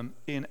at them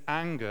in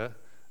anger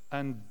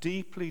and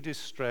deeply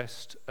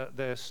distressed at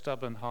their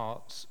stubborn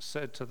hearts,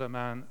 said to the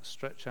man,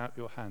 stretch out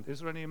your hand. Is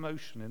there any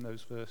emotion in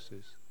those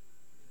verses?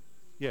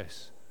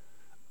 Yes.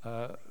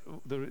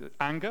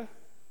 Anger,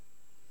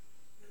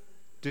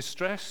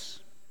 distress.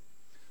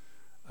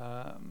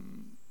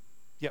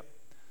 Yep.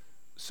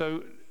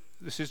 So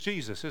this is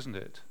Jesus, isn't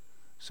it?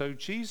 So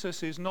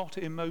Jesus is not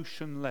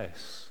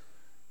emotionless.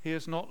 He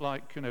is not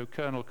like,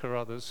 Colonel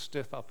Carruthers,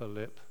 stiff upper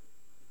lip.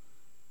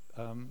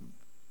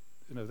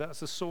 That's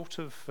the sort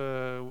of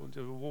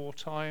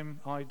wartime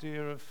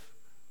idea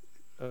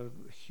of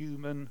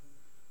human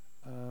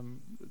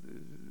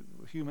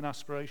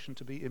aspiration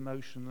to be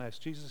emotionless.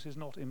 Jesus is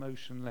not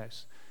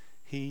emotionless.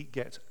 He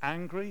gets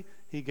angry,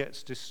 he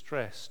gets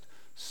distressed.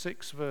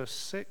 6 verse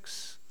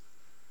 6.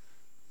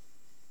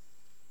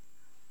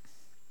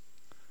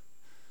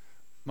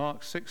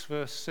 Mark 6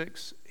 verse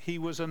 6, he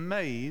was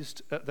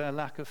amazed at their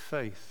lack of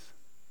faith.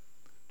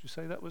 Do you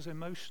say that was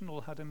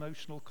emotional, had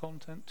emotional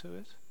content to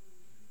it?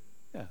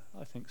 Yeah,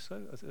 I think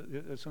so.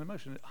 It's an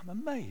emotion. I'm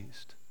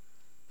amazed.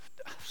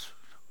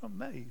 I'm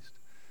amazed.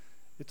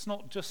 It's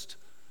not just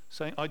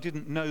saying, I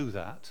didn't know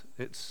that.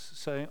 It's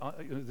saying,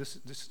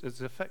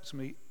 this affects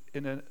me,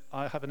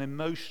 I have an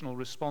emotional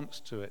response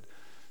to it.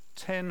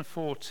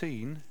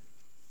 10:14.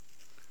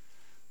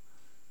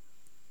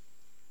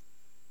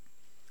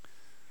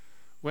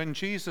 When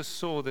Jesus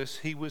saw this,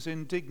 he was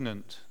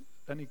indignant.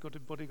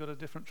 Anybody got a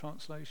different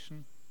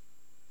translation?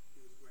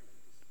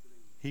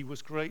 He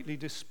was greatly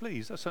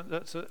displeased.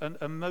 That's an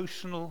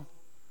emotional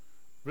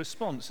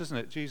response, isn't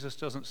it? Jesus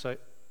doesn't say,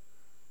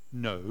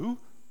 no,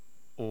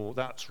 or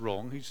that's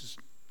wrong. He's just,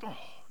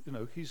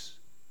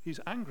 he's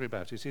angry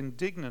about it. He's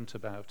indignant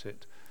about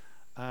it.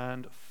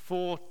 And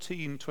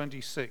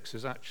 14:26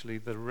 is actually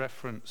the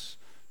reference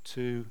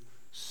to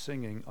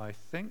singing, I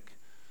think.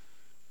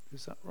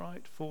 Is that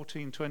right?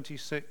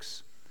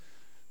 14:26.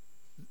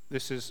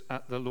 This is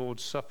at the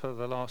Lord's Supper,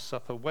 the Last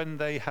Supper. When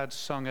they had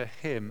sung a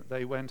hymn,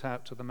 they went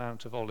out to the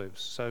Mount of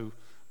Olives. So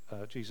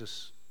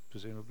Jesus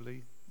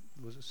presumably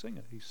was a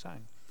singer. He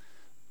sang.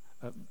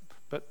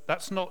 But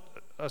that's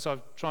not, as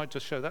I've tried to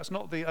show, that's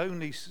not the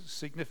only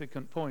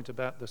significant point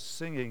about the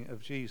singing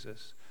of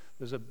Jesus.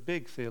 There's a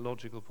big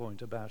theological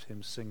point about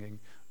him singing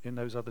in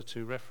those other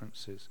two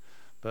references.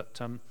 But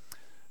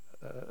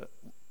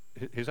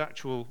his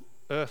actual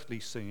earthly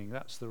singing,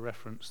 that's the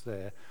reference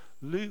there.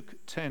 Luke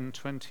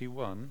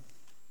 10:21.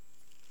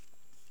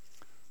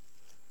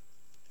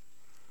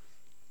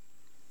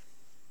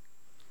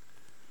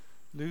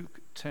 Luke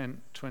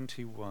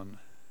 10:21.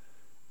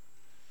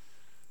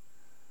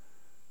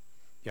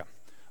 Yeah.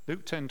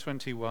 Luke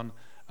 10:21.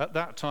 At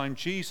that time,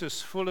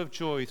 Jesus, full of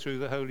joy through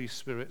the Holy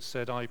Spirit,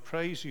 said, I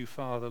praise you,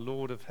 Father,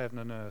 Lord of heaven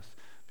and earth,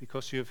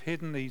 because you have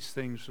hidden these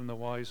things from the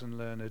wise and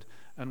learned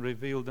and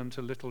revealed them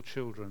to little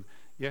children.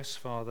 Yes,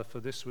 Father, for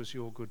this was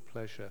your good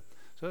pleasure.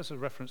 So that's a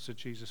reference to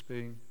Jesus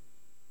being,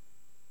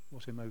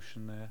 what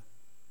emotion there?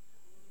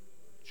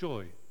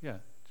 Joy, yeah.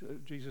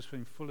 Jesus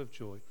being full of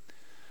joy.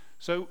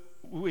 So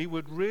we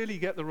would really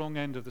get the wrong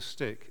end of the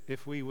stick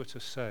if we were to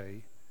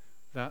say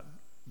that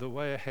the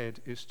way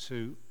ahead is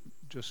to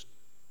just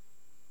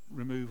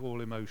remove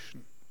all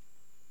emotion.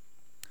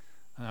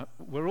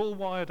 We're all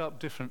wired up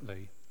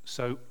differently.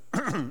 So,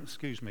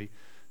 excuse me,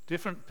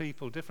 different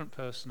people, different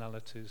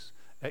personalities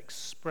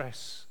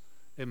express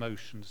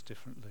emotions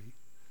differently.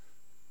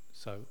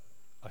 So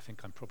I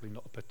think I'm probably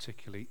not a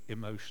particularly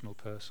emotional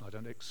person. I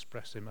don't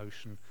express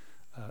emotion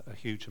a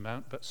huge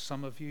amount, but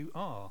some of you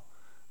are.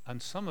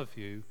 And some of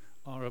you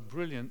are a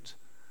brilliant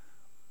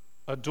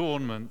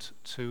adornment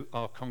to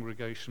our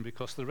congregation,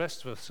 because the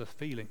rest of us are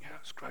feeling, yeah,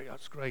 that's great,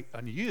 that's great.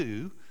 And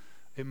you,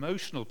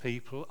 emotional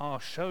people, are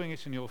showing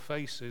it in your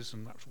faces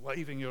and perhaps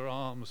waving your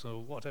arms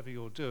or whatever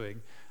you're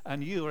doing.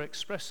 And you are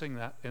expressing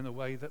that in a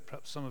way that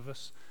perhaps some of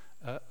us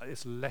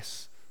is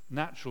less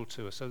natural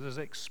to us. So there's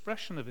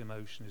expression of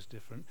emotion is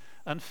different,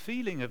 and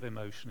feeling of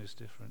emotion is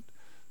different.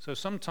 So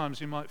sometimes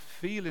you might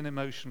feel an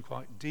emotion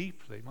quite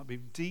deeply, you might be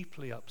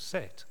deeply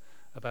upset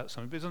about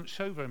something, but it doesn't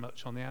show very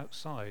much on the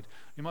outside.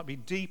 You might be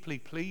deeply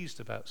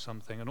pleased about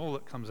something, and all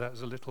that comes out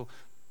is a little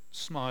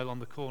smile on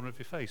the corner of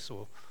your face,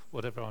 or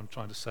whatever I'm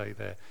trying to say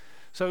there.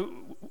 So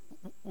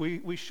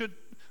we're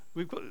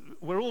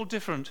all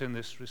different in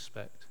this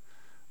respect,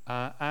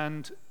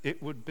 and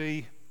it would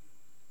be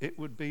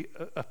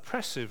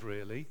oppressive,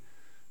 really,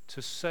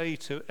 to say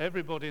to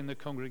everybody in the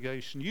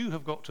congregation, you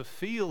have got to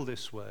feel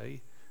this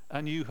way,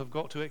 and you have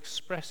got to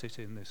express it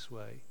in this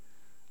way.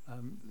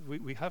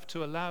 We have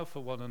to allow for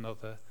one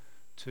another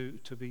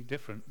to be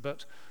different.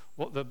 But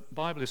what the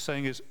Bible is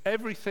saying is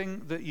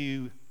everything that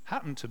you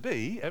happen to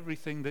be,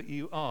 everything that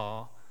you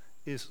are,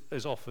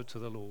 is offered to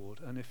the Lord.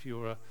 And if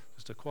you're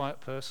just a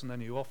quiet person,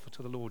 then you offer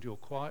to the Lord your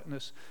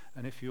quietness.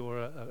 And if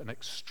you're an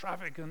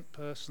extravagant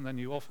person, then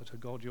you offer to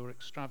God your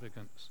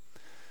extravagance.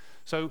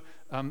 So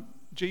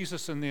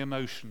Jesus and the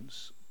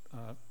emotions.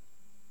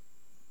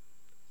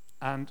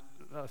 And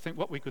I think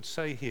what we could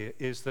say here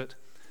is that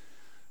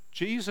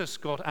Jesus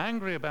got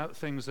angry about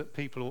things that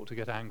people ought to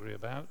get angry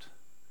about.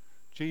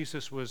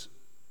 Jesus was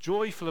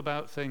joyful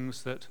about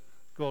things that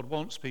God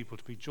wants people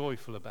to be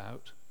joyful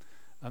about.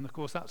 And of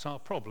course that's our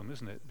problem,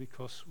 isn't it?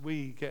 Because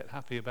we get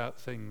happy about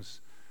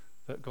things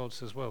that God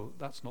says, well,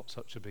 that's not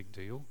such a big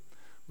deal.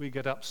 We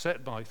get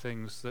upset by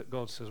things that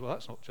God says, well,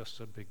 that's not just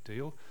a big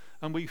deal.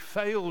 And we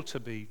fail to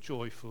be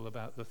joyful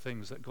about the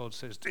things that God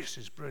says, this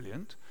is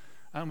brilliant.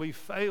 And we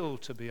fail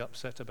to be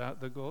upset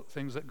about the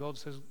things that God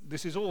says,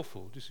 this is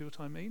awful. Do you see what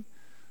I mean?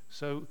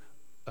 So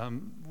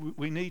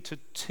we need to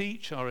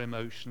teach our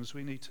emotions.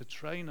 We need to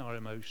train our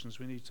emotions.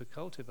 We need to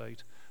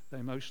cultivate the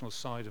emotional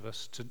side of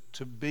us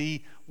to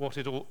be what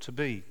it ought to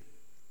be.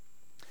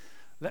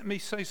 Let me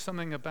say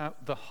something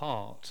about the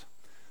heart,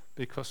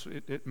 because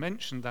it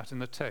mentioned that in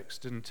the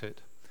text, didn't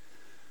it?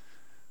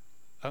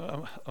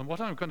 And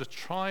what I'm going to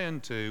try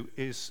and do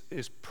is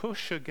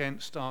push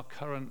against our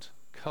current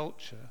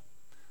culture,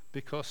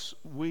 because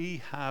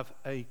we have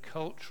a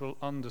cultural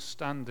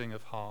understanding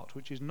of heart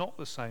which is not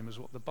the same as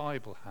what the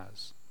Bible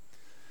has.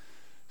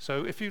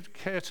 So if you'd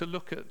care to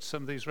look at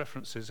some of these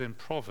references in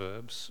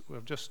Proverbs,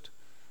 we've just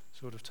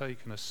sort of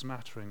taken a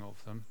smattering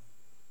of them.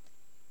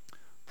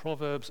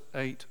 Proverbs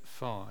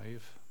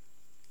 8:5.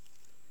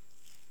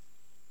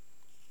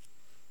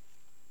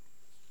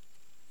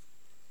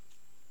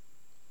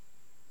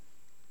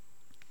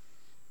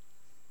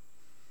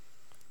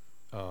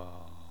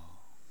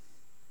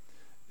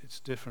 It's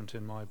different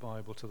in my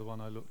Bible to the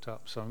one I looked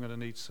up, so I'm going to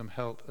need some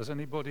help. Has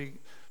anybody...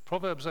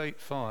 Proverbs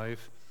 8:5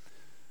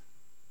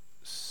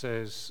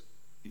 says,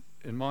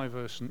 in my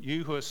version,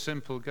 you who are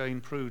simple gain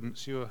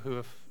prudence, you who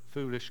are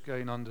foolish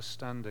gain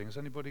understanding. Has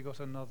anybody got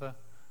another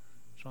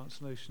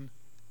translation?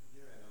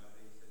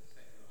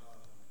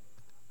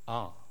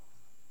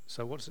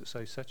 So what does it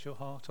say? Set your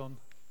heart on?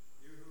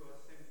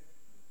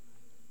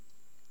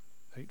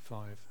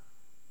 8:5.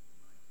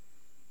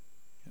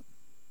 Yep.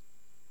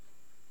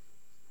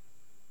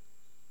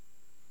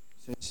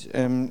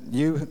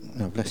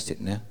 I've lost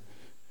it now.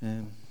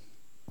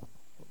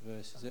 What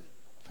verse is it?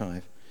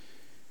 5.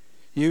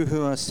 You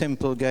who are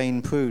simple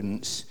gain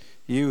prudence.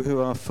 You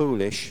who are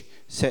foolish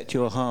set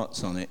your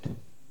hearts on it.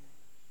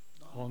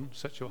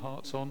 Set your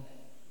hearts on?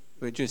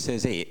 It just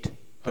says it,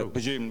 but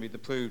presumably the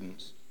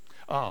prudence.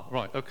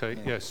 Right, okay,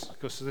 yeah. Yes,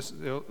 because this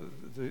the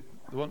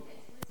one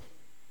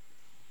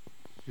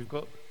you've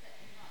got.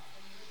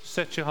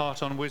 Set your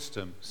heart on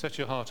wisdom. Set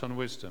your heart on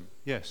wisdom.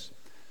 Yes.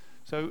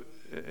 So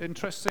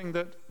interesting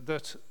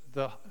that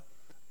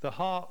the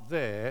heart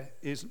there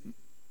is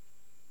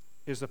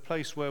a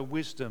place where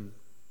wisdom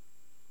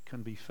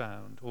can be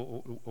found,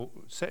 or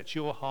set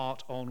your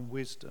heart on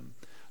wisdom.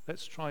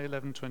 Let's try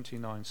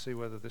 11:29. See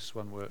whether this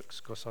one works,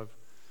 because I've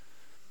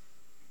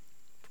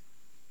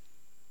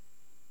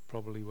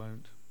probably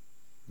won't.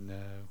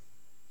 No.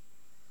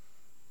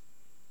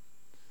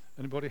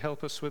 Anybody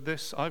help us with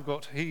this? I've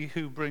got, he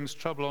who brings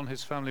trouble on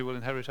his family will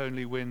inherit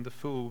only wind, the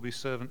fool will be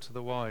servant to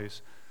the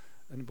wise.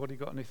 Anybody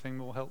got anything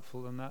more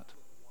helpful than that?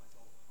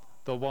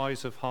 The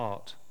wise of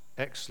heart.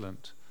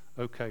 Excellent.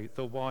 Okay,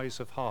 the wise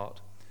of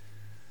heart.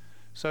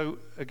 So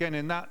again,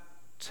 in that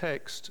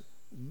text,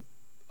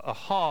 a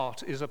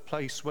heart is a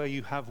place where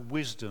you have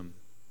wisdom.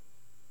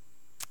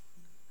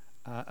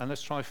 And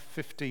let's try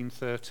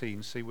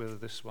 15:13, see whether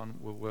this one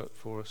will work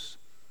for us.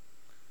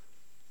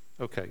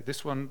 Okay,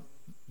 this one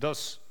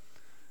does.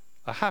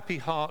 A happy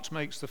heart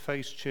makes the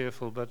face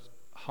cheerful, but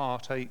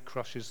heartache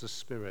crushes the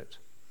spirit.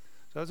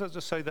 So as I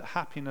just say that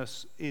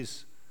happiness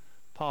is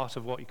part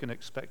of what you can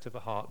expect of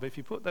a heart. But if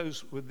you put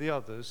those with the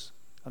others,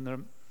 and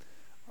I've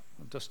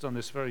just done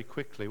this very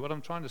quickly, what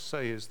I'm trying to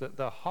say is that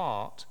the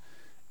heart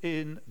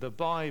in the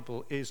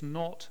Bible is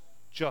not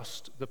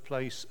just the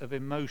place of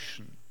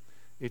emotion.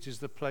 It is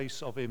the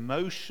place of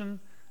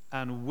emotion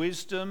and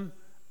wisdom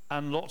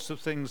and lots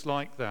of things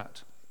like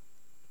that.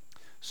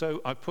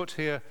 So I put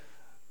here,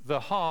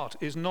 the heart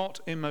is not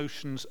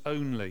emotions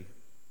only.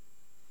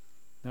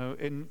 Now,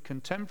 in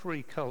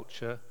contemporary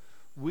culture,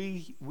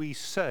 we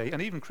say,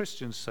 and even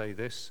Christians say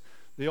this,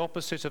 the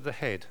opposite of the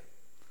head.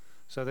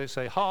 So they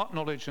say heart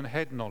knowledge and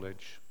head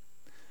knowledge.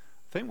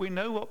 I think we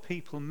know what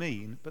people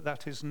mean, but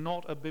that is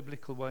not a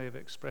biblical way of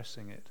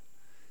expressing it.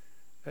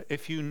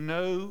 If you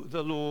know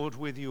the Lord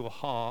with your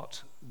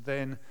heart,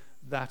 then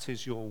that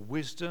is your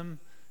wisdom,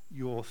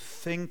 your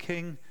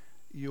thinking,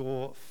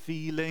 your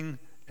feeling,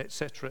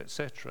 etc.,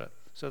 etc.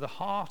 So the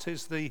heart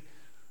is the,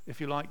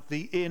 if you like,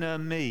 the inner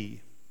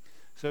me.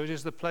 So it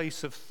is the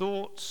place of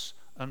thoughts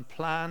and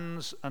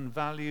plans and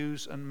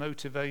values and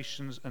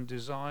motivations and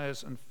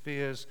desires and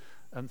fears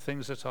and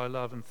things that I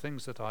love and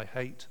things that I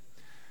hate.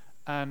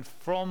 And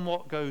from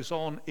what goes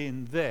on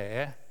in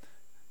there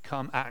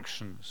come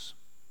actions.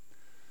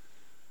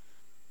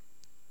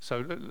 So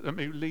let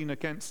me lean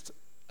against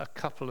a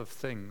couple of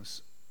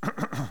things.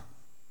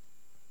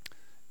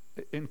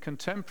 In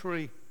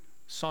contemporary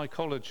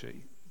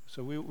psychology,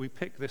 so we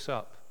pick this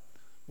up.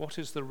 What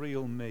is the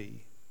real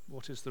me?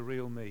 What is the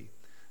real me?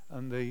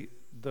 And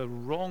the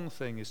wrong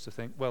thing is to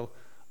think, well,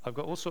 I've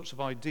got all sorts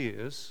of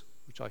ideas,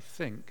 which I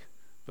think,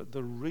 but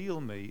the real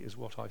me is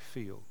what I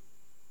feel.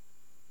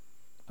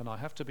 And I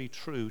have to be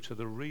true to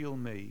the real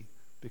me,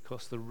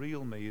 because the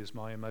real me is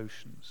my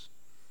emotions.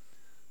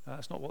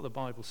 That's not what the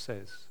Bible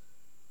says.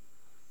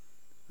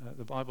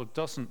 The Bible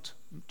doesn't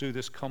do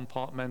this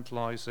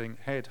compartmentalizing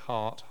head,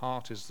 heart.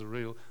 Heart is the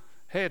real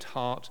head,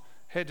 heart.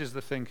 Head is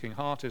the thinking,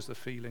 heart is the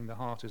feeling, the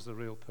heart is the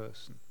real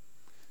person.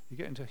 You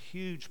get into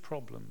huge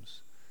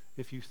problems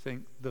if you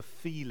think the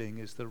feeling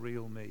is the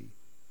real me.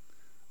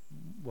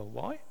 Well,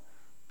 why?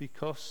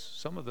 Because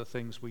some of the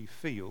things we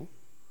feel,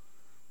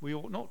 we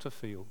ought not to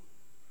feel.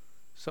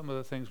 Some of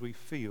the things we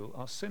feel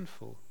are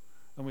sinful.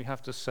 And we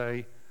have to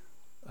say,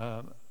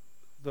 the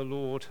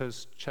Lord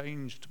has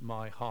changed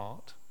my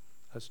heart,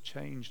 has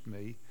changed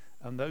me,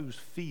 and those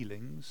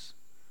feelings,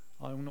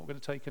 I'm not going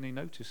to take any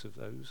notice of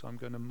those. I'm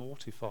going to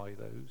mortify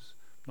those.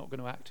 I'm not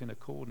going to act in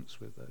accordance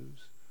with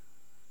those.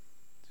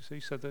 You see,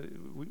 so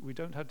that we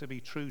don't have to be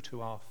true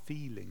to our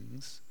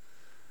feelings.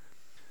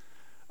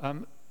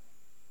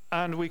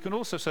 And we can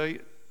also say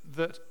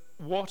that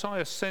what I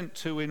assent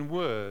to in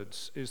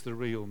words is the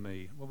real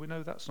me. Well, we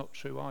know that's not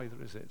true either,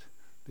 is it?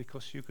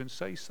 Because you can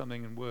say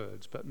something in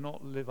words but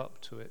not live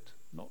up to it,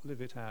 not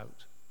live it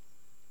out.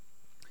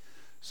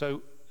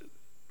 So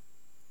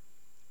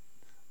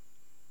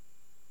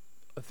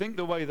I think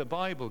the way the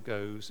Bible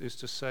goes is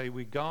to say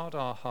we guard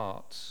our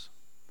hearts,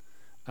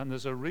 and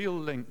there's a real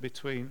link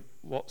between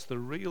what's the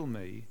real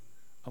me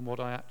and what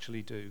I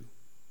actually do.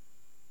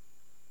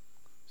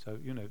 So,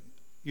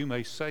 you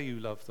may say you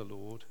love the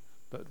Lord,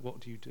 but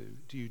what do you do?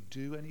 Do you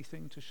do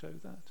anything to show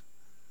that?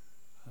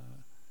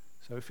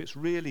 So if it's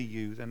really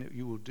you, then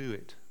you will do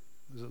it.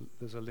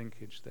 There's a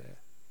linkage there.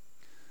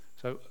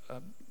 So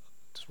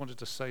just wanted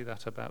to say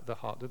that about the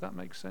heart. Did that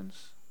make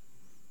sense?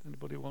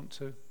 Anybody want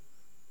to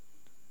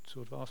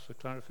sort of ask for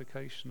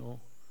clarification or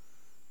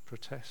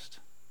protest?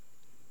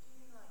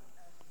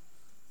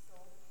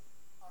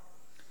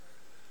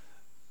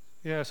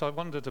 Yes, I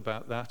wondered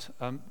about that.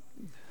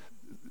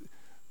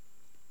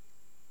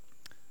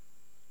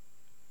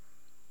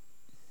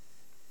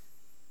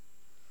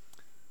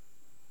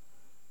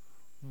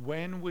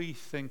 When we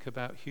think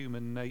about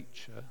human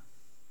nature,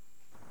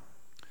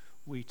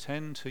 we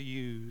tend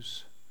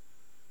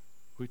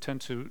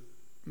to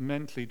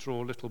mentally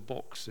draw little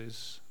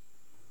boxes: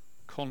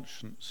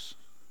 conscience,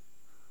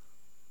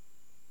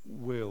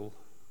 will,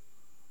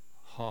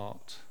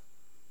 heart,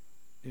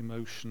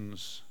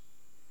 emotions,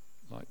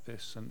 like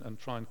this, and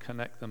try and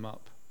connect them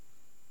up.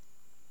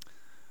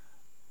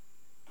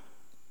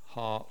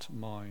 Heart,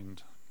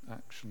 mind,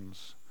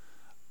 actions.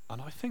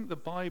 And I think the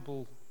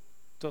Bible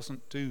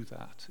doesn't do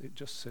that. It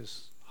just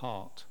says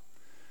heart.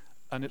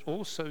 And it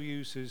also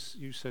uses,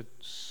 you said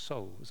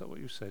soul. Is that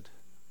what you said?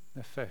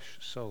 Nefesh,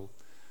 soul.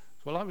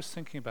 Well, I was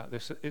thinking about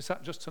this. Is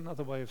that just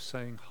another way of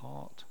saying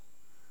heart?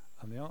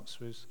 And the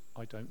answer is,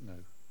 I don't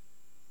know.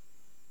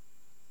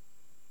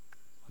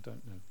 I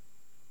don't know.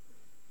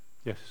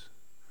 Yes.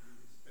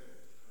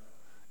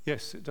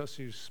 Yes, it does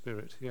use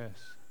spirit,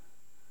 yes.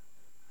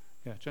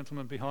 Yeah,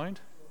 gentleman behind.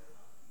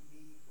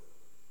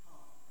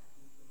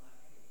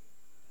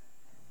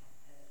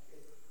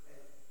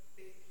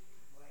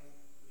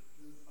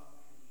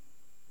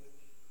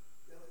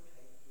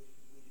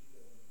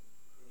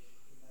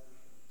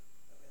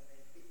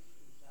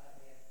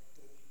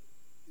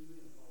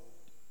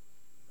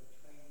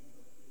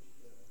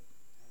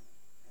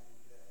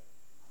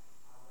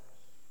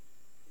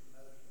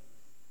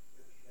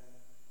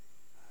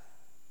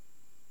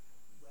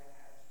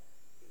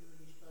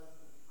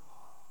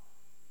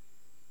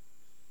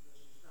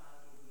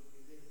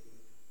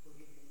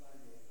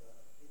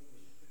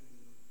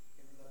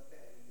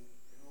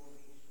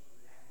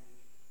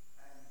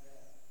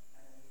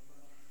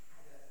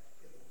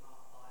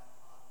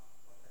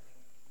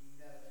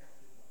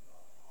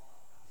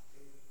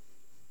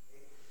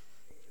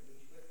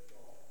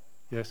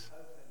 Yes.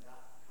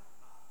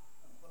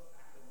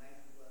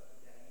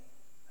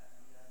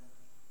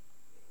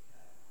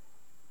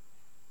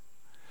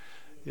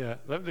 Yeah,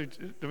 let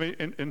me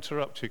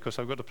interrupt you because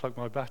I've got to plug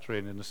my battery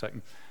in a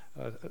second,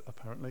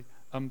 apparently.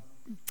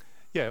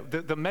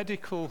 The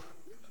medical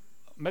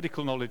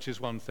knowledge is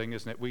one thing,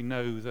 isn't it? We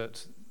know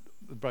that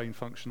the brain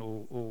function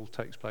all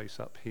takes place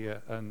up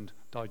here and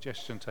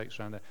digestion takes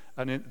around there.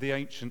 And the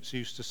ancients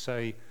used to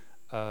say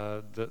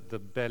that the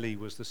belly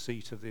was the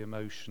seat of the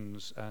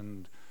emotions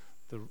and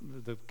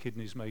the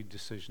kidneys made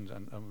decisions,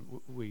 and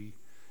we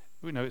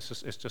know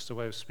it's just a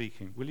way of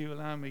speaking. Will you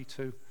allow me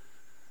to?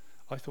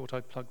 I thought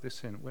I'd plug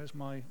this in. Where's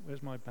my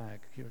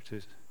bag? Here it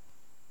is.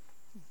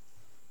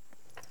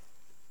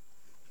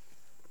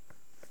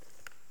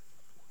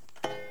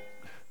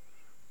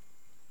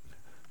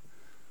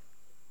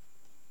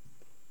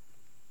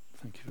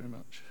 Thank you very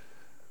much.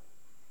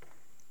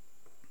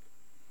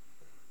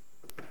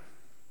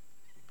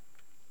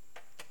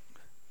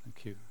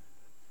 Thank you.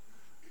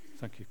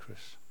 Thank you,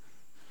 Chris.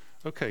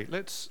 Okay,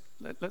 let's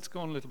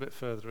go on a little bit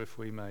further, if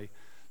we may.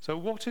 So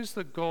what is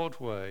the God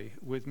way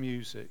with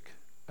music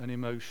and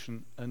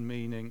emotion and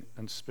meaning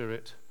and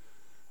spirit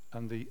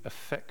and the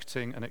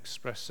affecting and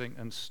expressing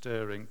and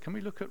stirring? Can we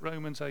look at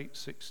Romans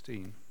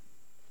 8:16?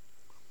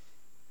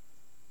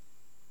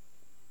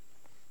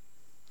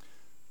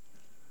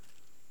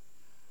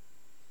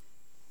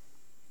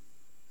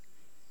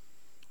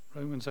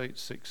 Romans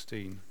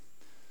 8:16.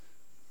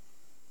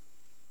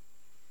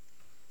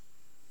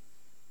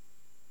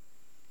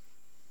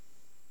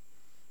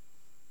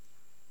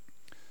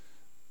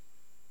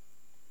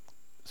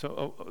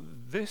 So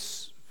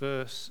this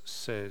verse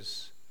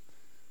says,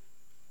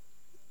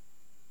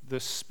 the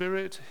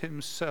Spirit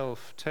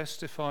himself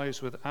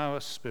testifies with our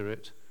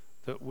spirit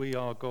that we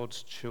are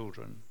God's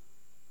children.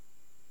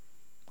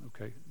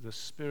 Okay, the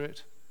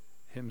Spirit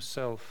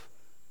himself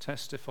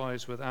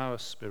testifies with our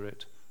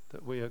spirit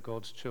that we are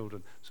God's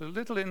children. So a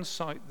little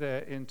insight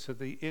there into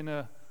the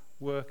inner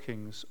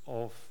workings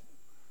of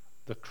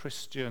the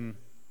Christian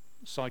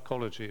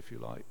psychology, if you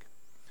like.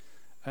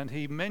 And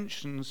he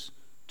mentions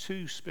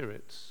two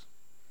spirits.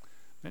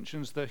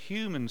 Mentions the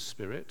human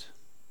spirit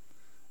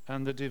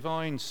and the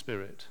divine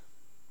spirit.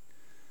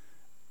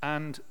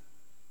 And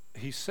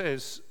he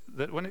says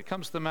that when it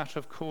comes to the matter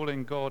of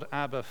calling God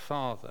Abba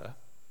Father,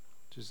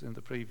 which is in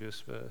the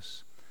previous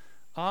verse,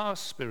 our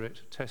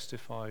spirit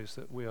testifies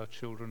that we are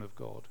children of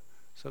God.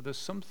 So there's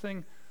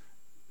something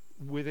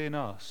within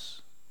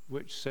us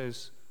which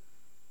says,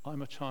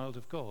 I'm a child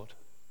of God.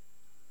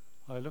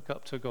 I look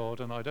up to God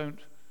and I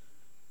don't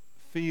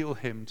feel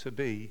him to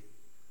be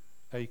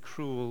a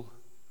cruel,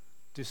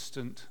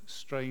 distant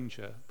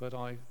stranger, but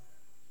I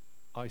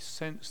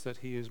sense that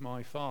he is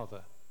my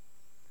Father.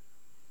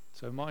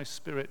 So my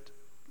spirit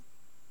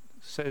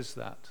says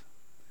that.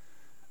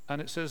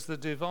 And it says the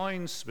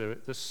divine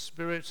spirit, the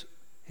Spirit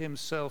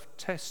himself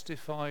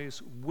testifies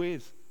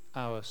with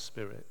our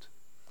spirit.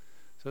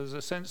 So there's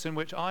a sense in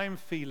which I'm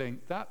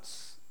feeling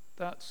that's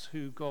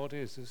who God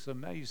is. It's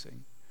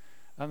amazing.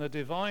 And the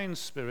divine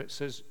spirit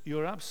says,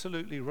 you're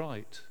absolutely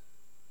right.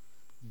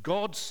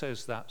 God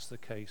says that's the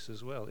case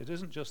as well. It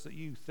isn't just that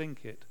you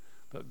think it,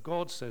 but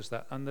God says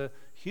that. And the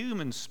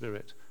human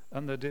spirit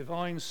and the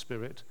divine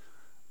spirit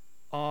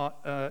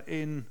are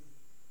in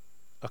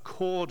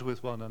accord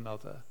with one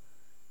another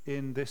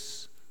in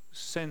this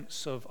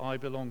sense of I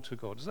belong to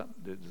God. Does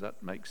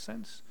that make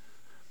sense?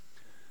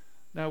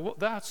 Now,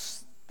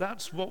 that's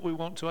what we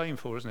want to aim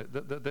for, isn't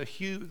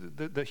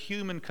it? The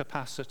human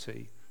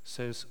capacity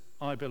says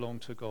I belong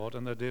to God,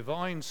 and the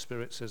divine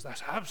spirit says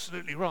that's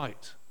absolutely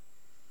right.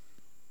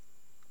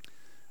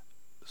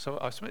 So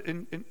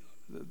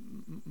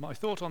my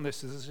thought on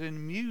this is that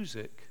in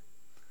music,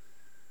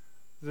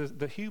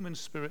 the human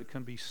spirit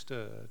can be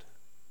stirred.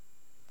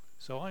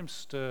 So I'm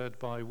stirred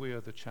by We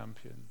Are the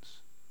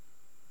Champions.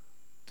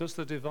 Does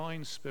the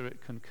divine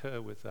spirit concur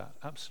with that?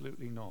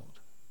 Absolutely not.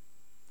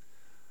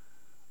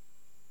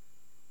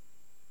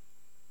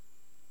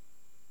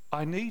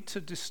 I need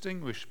to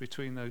distinguish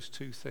between those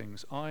two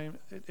things.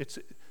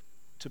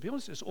 To be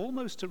honest, it's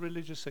almost a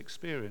religious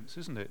experience,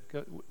 isn't it?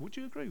 Would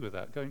you agree with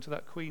that? Going to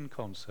that Queen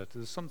concert,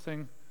 there's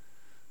something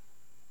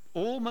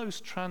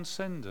almost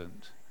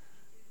transcendent.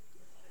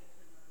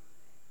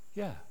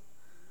 Yeah.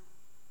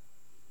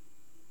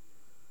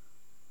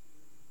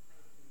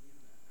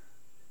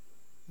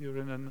 You're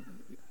in an...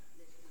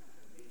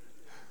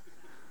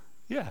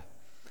 Yeah.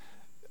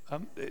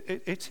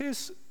 It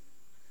is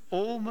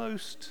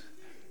almost...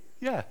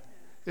 Yeah.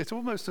 It's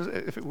almost as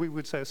if we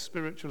would say a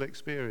spiritual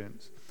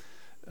experience.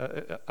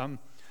 I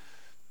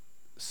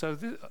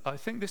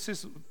think this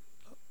is,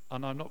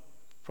 and I'm not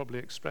probably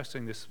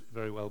expressing this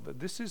very well, but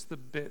this is the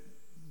bit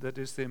that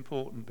is the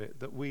important bit,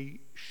 that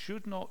we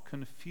should not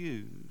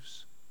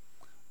confuse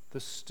the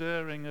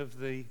stirring of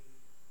the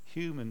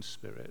human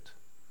spirit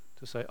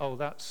to say, oh,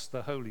 that's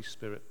the Holy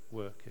Spirit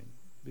working,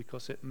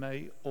 because it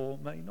may or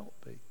may not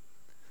be.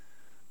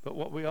 But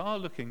what we are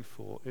looking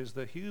for is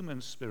the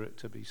human spirit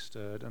to be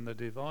stirred and the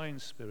divine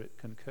spirit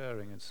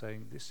concurring and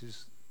saying, this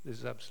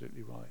is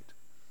absolutely right.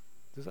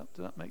 Does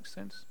that make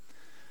sense?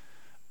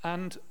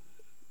 And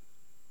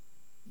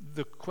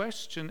the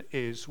question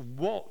is,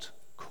 what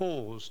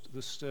caused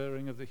the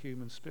stirring of the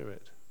human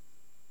spirit?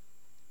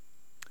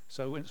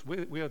 So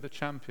we are the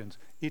champions.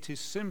 It is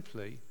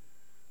simply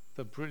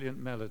the brilliant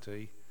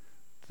melody,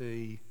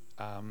 the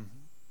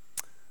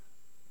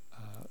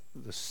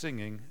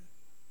singing,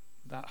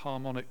 that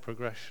harmonic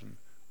progression.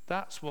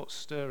 That's what's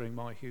stirring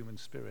my human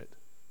spirit.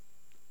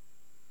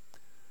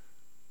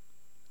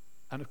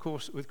 And of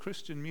course, with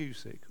Christian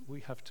music,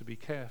 we have to be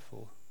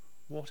careful.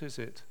 What is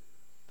it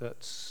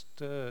that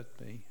stirred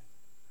me?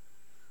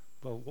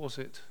 Well, was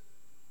it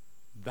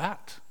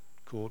that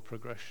chord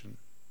progression,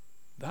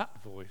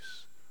 that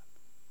voice?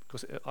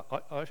 Because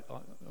I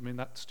mean,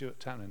 that Stuart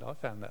Townend, I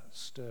found that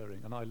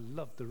stirring, and I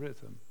loved the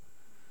rhythm.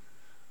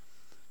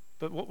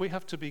 But what we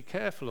have to be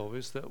careful of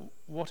is that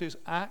what is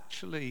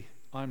actually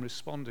I'm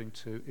responding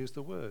to is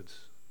the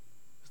words.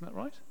 Isn't that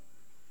right?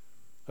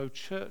 Oh,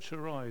 church,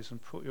 arise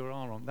and put your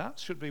armor on. That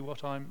should be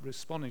what I'm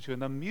responding to,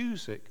 and the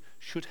music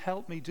should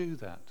help me do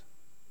that.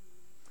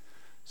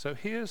 So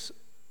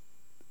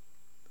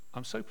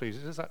I'm so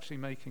pleased, it is actually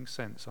making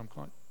sense. I'm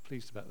quite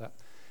pleased about that.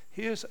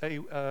 Here's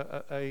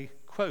a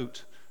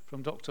quote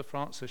from Dr.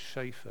 Francis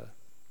Schaeffer.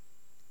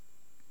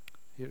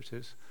 Here it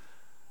is.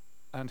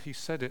 And he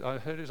said it, I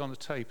heard it on the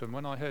tape, and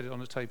when I heard it on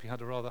the tape, he had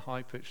a rather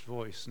high-pitched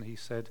voice, and he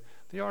said,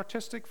 the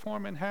artistic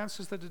form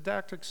enhances the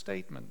didactic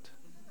statement.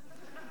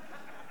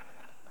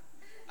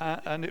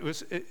 And it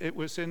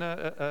was in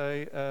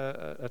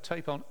a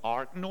tape on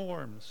art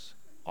norms.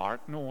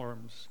 Art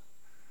norms.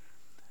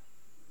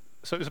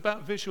 So it was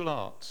about visual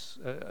arts,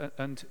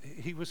 and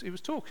he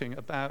was talking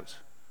about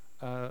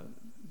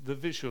the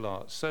visual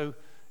arts. So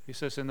he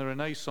says in the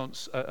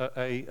Renaissance,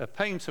 a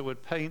painter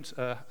would paint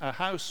a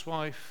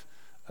housewife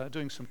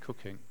doing some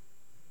cooking,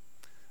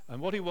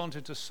 and what he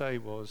wanted to say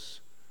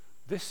was,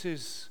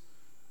 this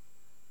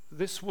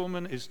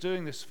woman is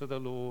doing this for the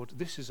Lord.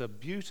 This is a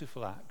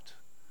beautiful act,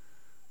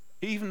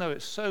 even though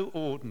it's so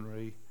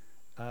ordinary.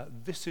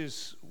 This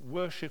is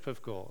worship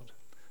of God.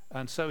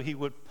 And so he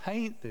would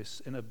paint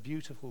this in a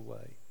beautiful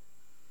way.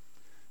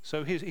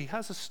 So he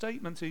has a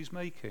statement he's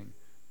making.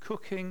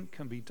 Cooking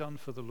can be done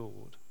for the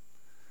Lord.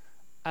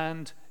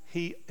 And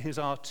his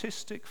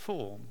artistic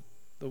form,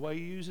 the way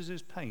he uses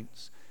his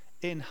paints,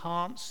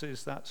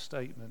 enhances that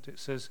statement. It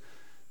says,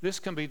 this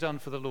can be done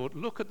for the Lord.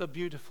 Look at the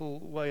beautiful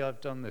way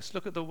I've done this.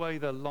 Look at the way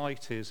the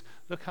light is.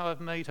 Look how I've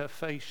made her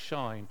face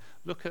shine.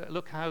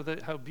 Look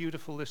how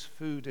beautiful this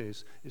food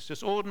is. It's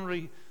just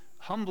ordinary,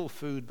 humble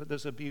food, but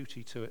there's a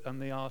beauty to it.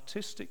 And the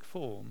artistic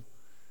form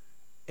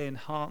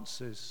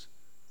enhances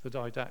the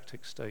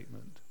didactic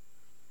statement.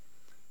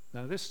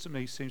 Now, this to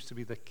me seems to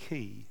be the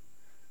key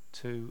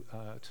to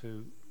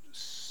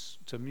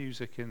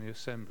music in the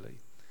assembly.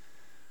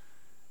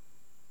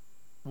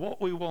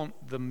 What we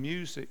want the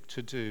music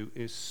to do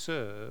is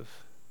serve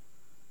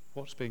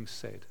what's being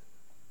said.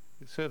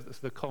 It serves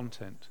the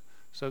content.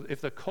 So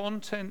if the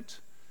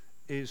content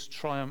is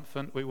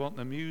triumphant, we want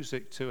the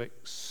music to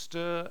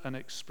stir and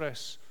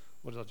express,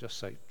 what did I just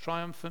say?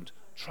 Triumphant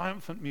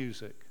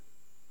music.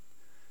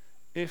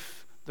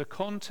 If the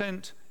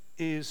content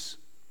is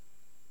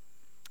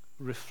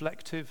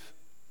reflective,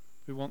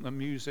 we want the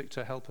music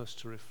to help us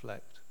to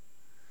reflect.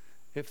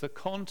 If the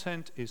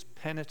content is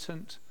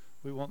penitent,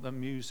 we want the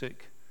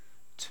music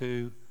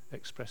to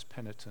express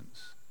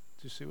penitence.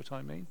 Do you see what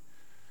I mean?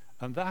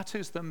 And that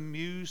is the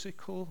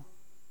musical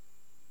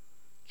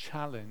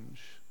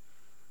challenge.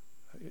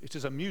 It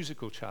is a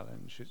musical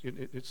challenge.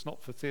 It's not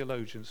for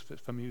theologians, but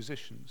for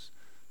musicians,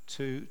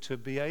 to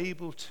be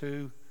able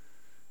to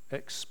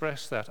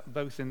express that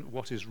both in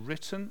what is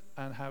written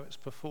and how it's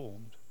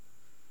performed.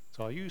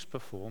 So I use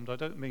performed. I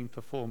don't mean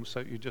performed so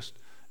you just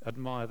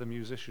admire the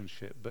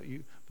musicianship, but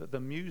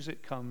the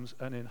music comes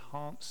and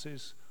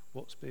enhances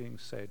what's being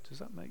said. Does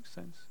that make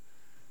sense?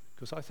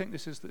 Because I think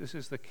this is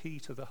the key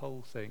to the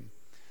whole thing.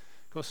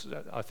 Because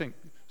I think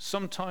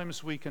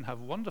sometimes we can have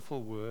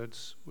wonderful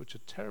words which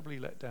are terribly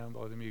let down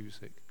by the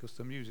music, because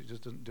the music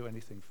just doesn't do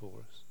anything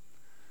for us.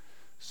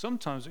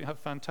 Sometimes we have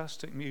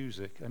fantastic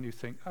music and you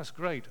think, that's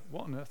great,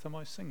 what on earth am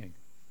I singing?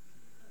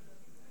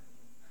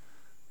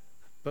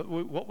 But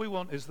what we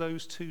want is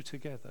those two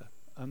together.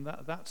 And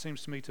that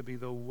seems to me to be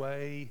the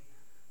way,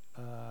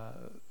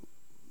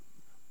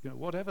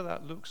 whatever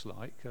that looks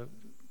like,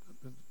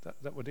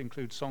 that would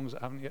include songs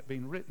that haven't yet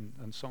been written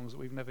and songs that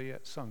we've never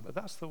yet sung. But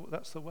that's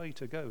the way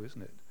to go,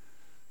 isn't it?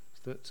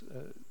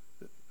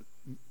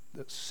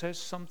 That says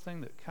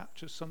something, that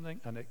captures something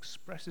and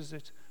expresses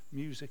it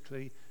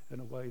musically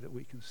in a way that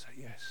we can say,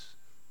 yes,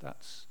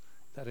 that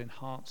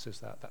enhances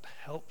that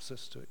helps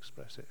us to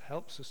express it,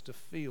 helps us to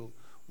feel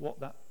what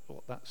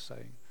that's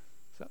saying.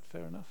 Is that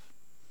fair enough?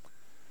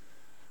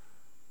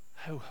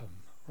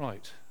 Ho-hum.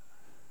 Right.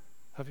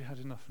 Have you had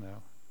enough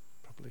now?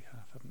 Probably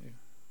have, haven't you?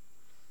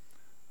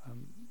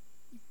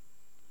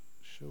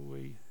 Shall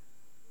we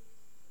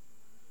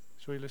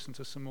listen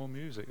to some more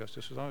music? That's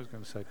just what I was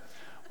going to say.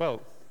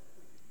 Well,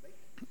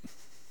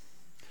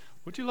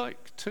 would you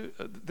like to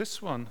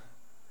this one?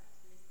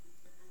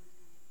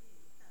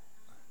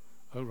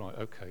 Oh right,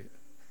 okay.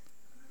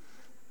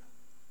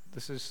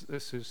 This is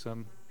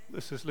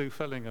Lou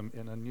Fellingham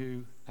in a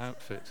new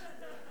outfit.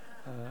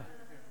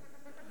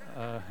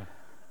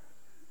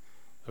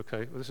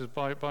 Okay, well, this is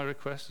by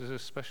request. This is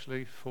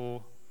especially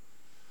for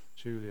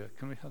Julia.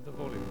 Can we have the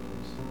volume,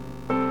 please?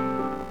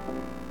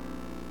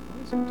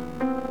 Why is it doing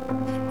that?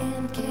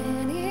 And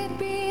can it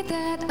be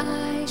that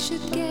I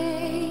should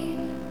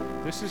gain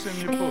This is in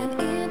your book.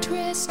 an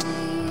interest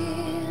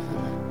in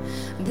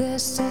the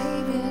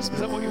Savior's Is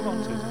that what you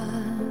wanted?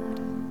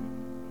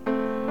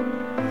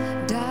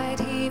 blood? Died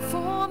he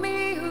for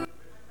me?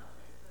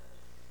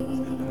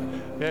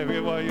 Yeah,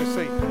 well, you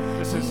see,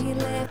 this is. He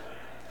left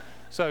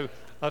So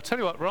I'll tell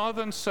you what.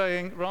 Rather than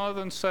saying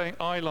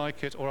I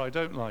like it or I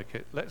don't like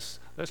it, let's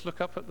look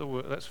up at the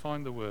word. Let's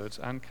find the words.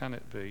 And can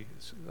it be?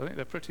 I think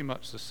they're pretty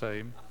much the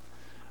same.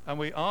 And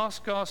we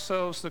ask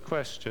ourselves the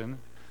question: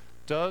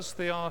 does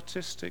the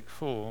artistic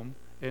form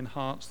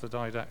enhance the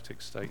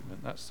didactic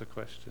statement? That's the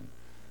question.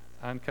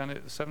 And can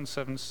it?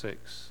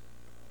 776.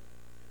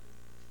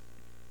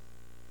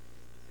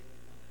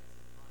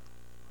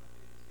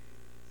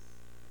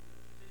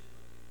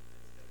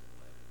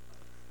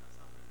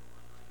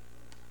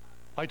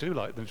 I do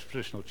like the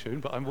traditional tune,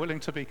 but I'm willing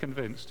to be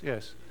convinced,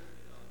 yes.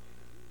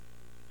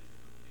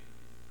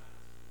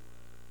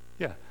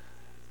 Yeah.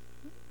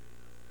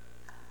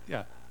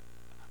 Yeah.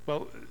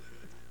 Well,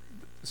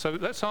 so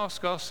let's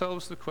ask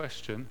ourselves the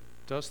question,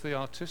 does the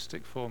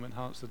artistic form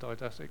enhance the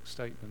didactic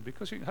statement?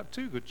 Because you can have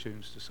two good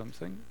tunes to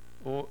something,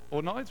 or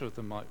neither of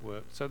them might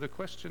work. So the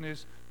question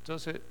is,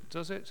 what's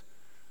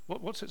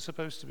it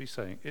supposed to be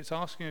saying? It's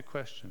asking a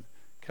question.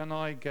 Can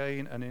I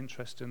gain an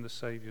interest in the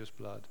Saviour's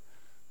blood?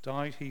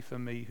 Died he for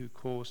me who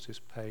caused his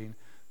pain,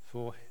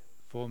 for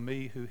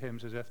me who him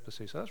to death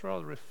perceived? So that's a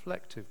rather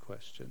reflective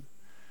question.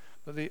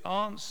 But the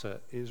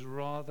answer is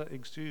rather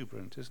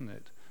exuberant, isn't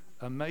it?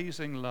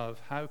 Amazing love,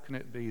 how can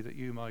it be that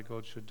you, my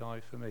God, should die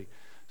for me?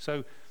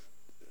 So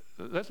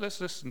let's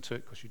listen to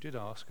it, because you did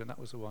ask, and that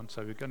was the one,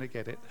 so we're going to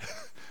get it.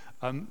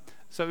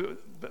 So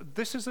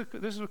this is a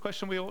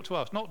question we ought to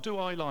ask. Not do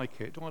I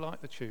like it, do I like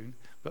the tune,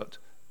 but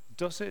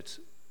does it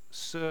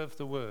serve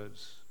the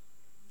words?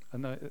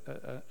 And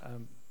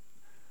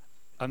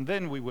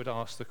then we would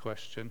ask the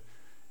question,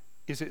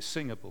 is it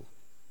singable?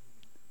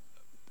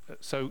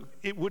 So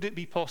would it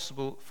be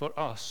possible for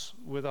us,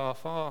 with our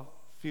far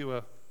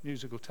fewer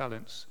musical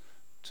talents,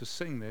 to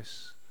sing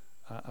this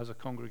as a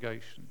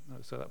congregation?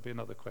 So that'd be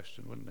another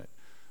question, wouldn't it?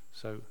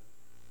 So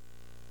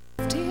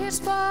His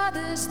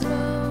Father's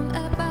throne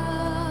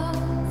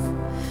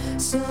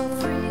above, so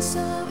free,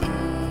 so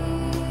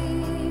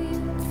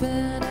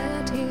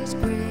infinite His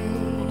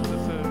grace. the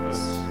third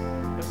verse.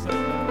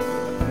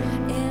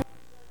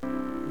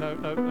 No,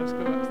 let's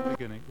go back to the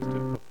beginning. Let's do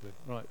it properly.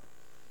 Right.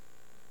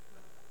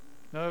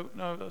 No,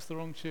 that's the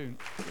wrong tune.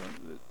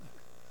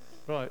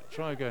 Right,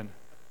 try again.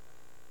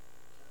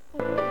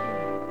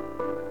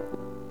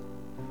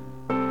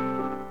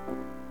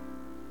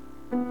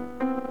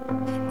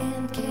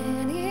 And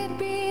can it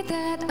be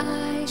that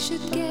I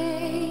should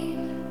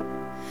gain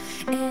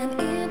an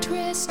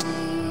interest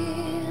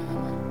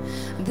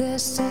in the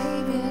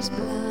Saviour's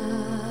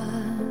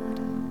blood?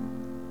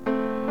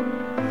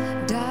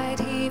 Died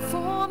he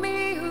for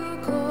me who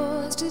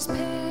caused his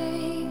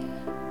pain,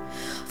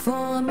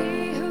 for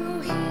me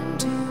who him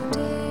to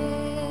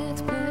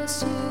death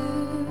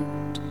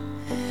pursued?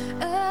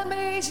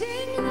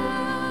 Amazing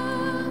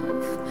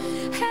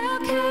love, how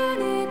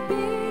can it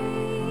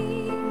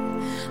be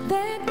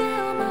that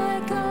thou, my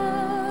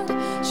God,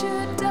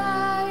 should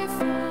die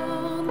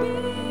for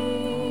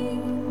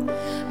me?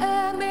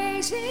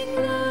 Amazing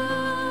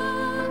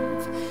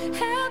love,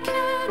 how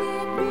can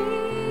it be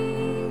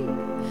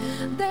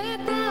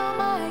that thou,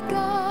 my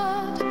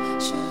God,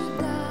 should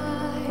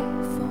die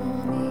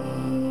for me?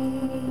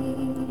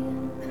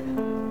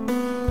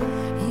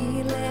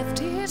 He left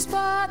his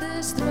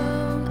Father's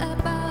throne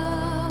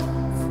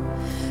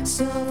above,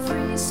 so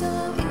free,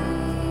 so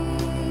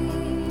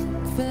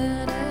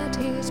infinite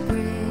His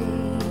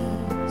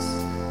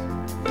grace,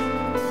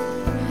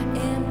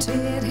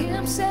 emptied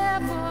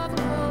himself of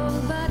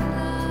all but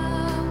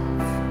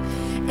love,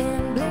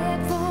 and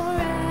bled for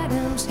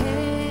Adam's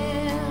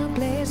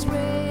helpless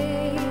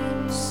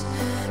race.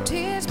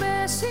 'Tis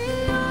mercy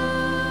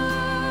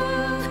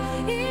all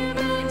him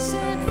that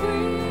set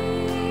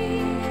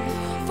free,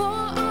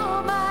 for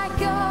oh my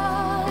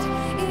God,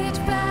 it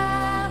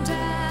found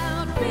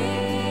out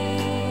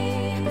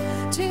me.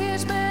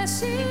 'Tis mercy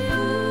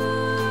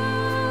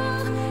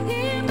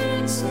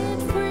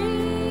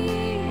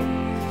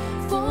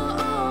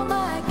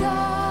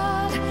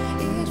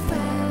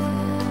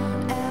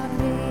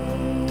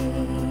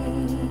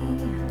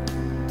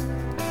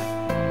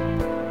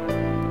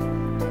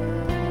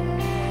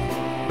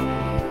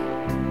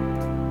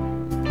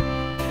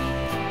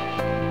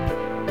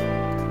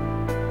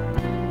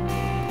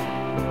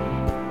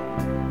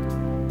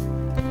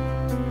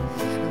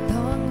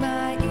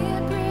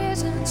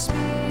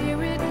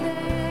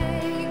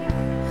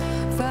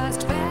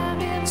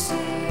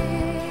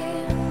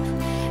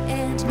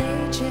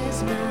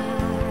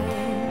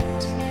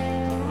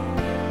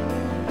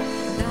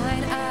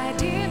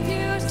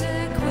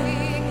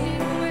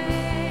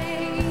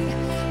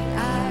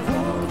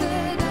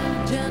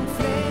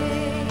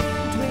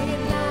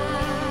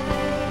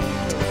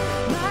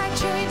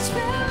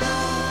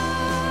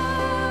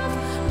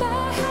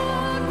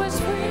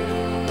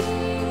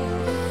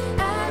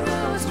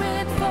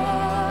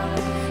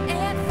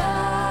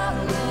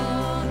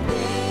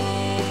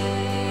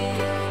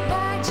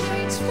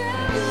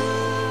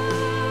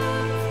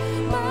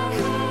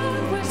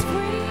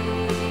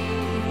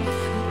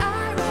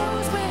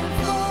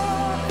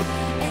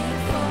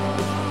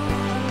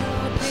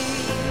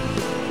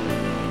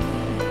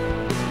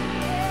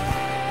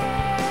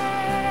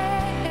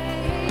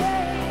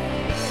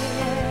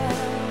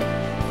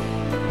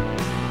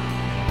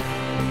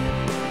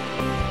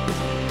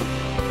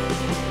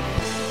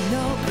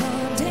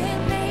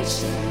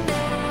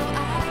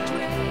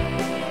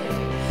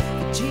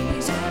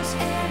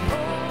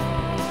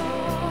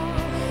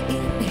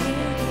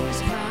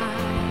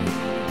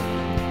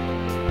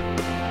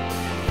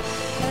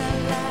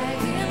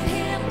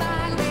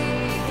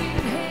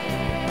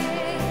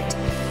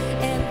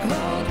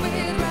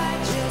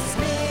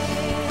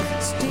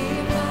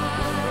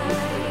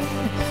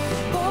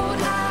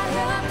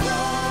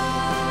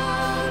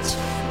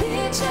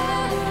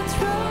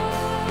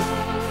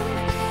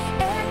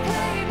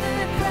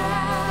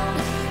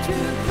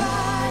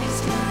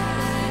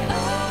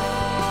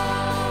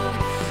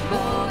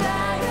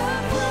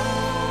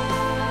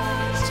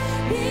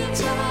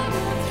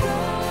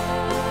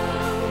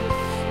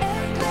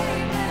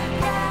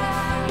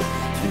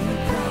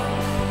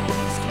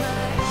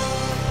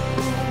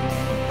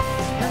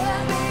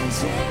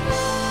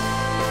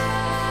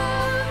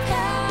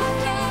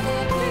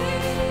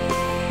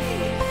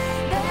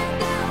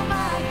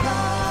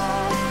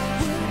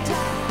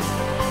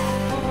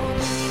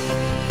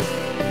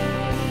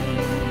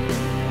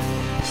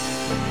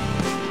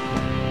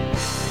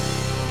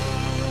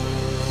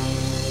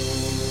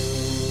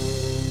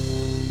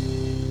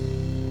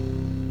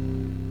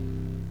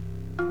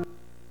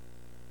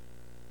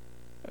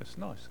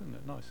isn't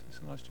it? Nice. It's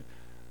a nice tune.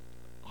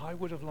 I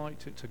would have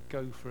liked it to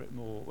go for it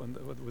more, and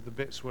with the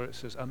bits where it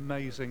says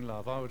 "amazing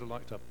love," I would have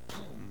liked a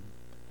boom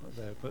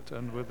there, but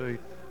and with the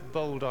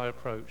bold eye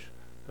approach.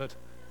 But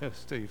yes,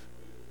 Steve.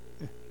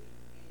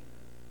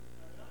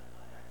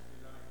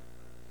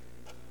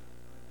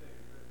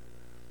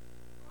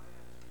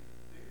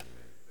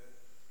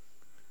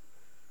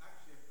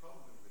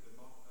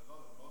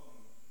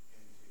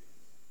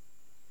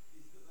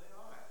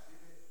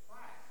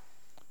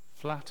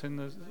 Flat in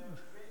the.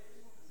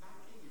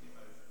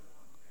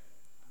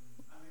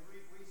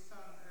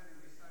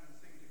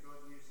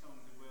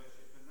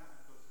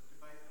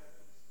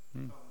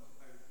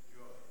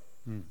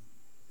 Mm.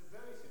 It's a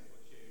very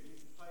simple tune.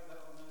 You can play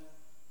that on a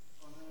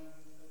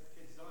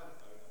kid's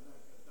xylophone. I know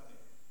I've done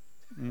it.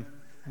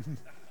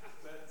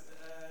 But it's a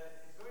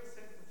very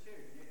simple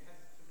tune. It has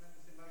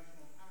tremendous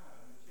emotional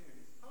power in the tune.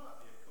 It's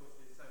partly, of course,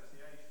 the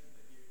association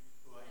that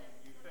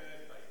you've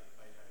heard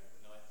Beethoven,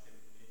 the Ninth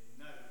Symphony, and you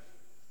know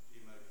the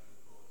emotional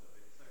chords of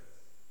it. So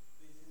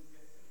these things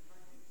get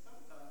simulated.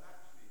 Sometimes I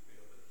actually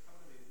feel that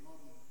some of these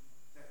modern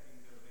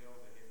settings of the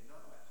older hymns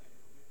are actually a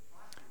little bit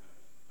flat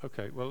emotionally.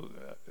 Okay, well,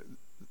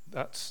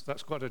 that's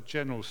quite a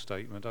general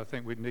statement. I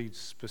think we need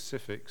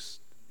specifics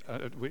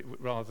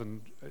rather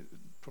than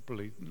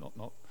probably not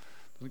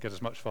doesn't get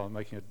as much fun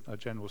making a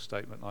general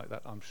statement like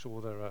that. I'm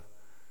sure there are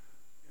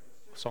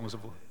songs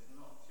of.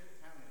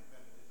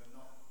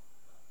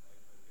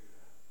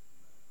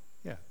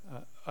 Yeah,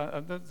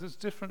 and there's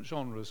different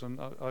genres, and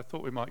I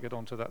thought we might get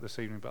onto that this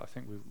evening, but I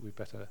think we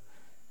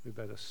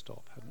better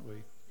stop, hadn't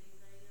we?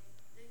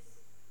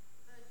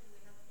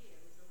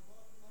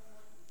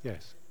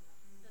 Yes.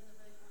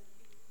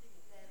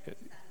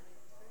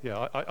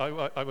 Yeah,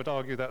 I would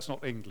argue that's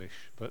not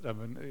English, but I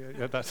mean,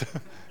 yeah, that's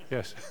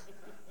yes.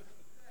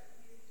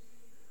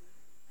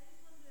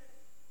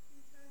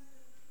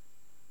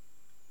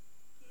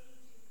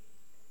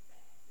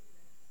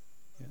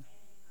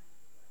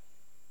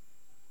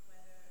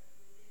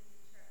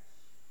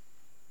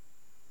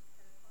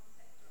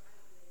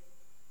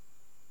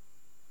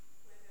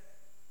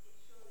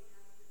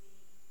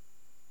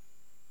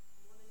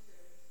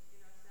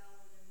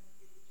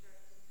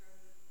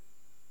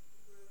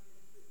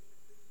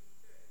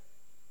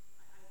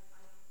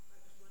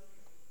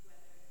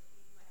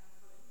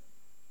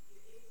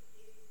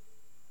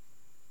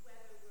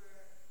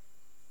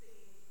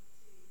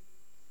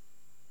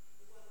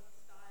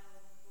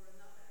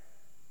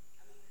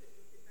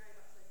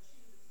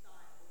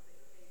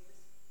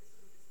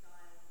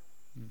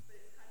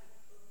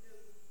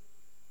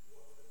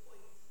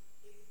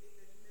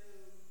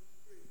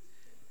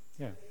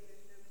 Yeah.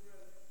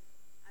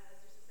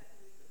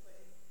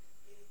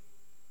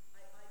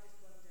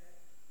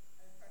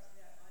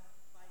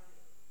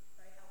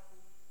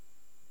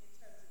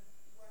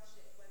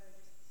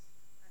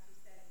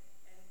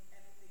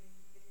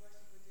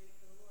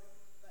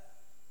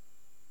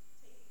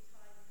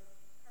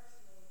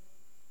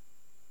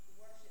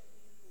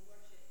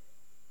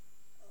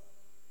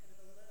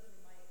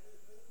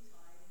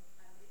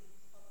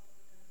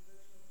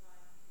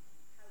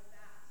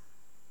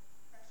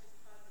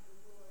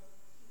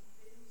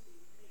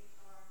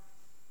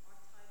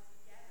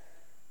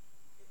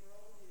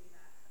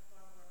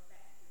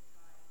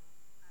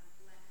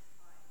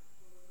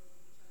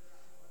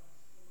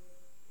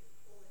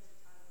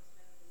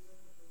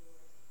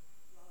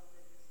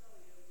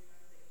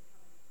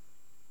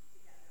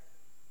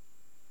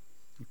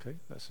 Okay,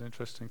 that's an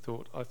interesting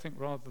thought. I think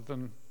rather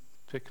than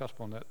pick up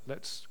on that,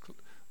 let's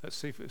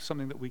see if it's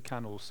something that we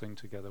can all sing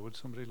together. Would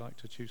somebody like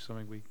to choose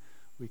something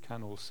we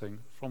can all sing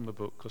from the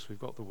book, because we've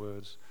got the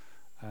words,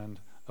 and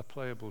a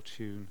playable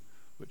tune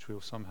which we'll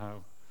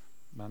somehow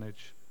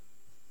manage?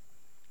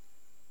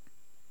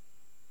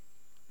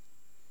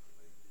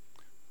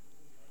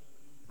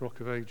 Rock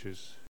of Ages.